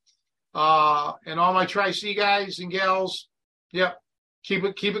 And all my Tri-C guys and gals, yep, keep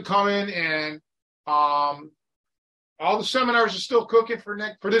it coming. And all the seminars are still cooking for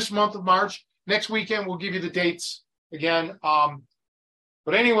this month of March. Next weekend, we'll give you the dates again.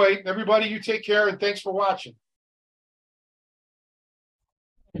 But anyway, everybody, you take care, and thanks for watching.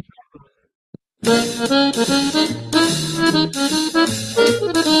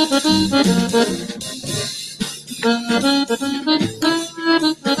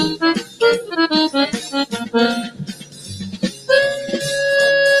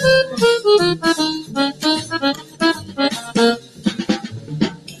 Bye.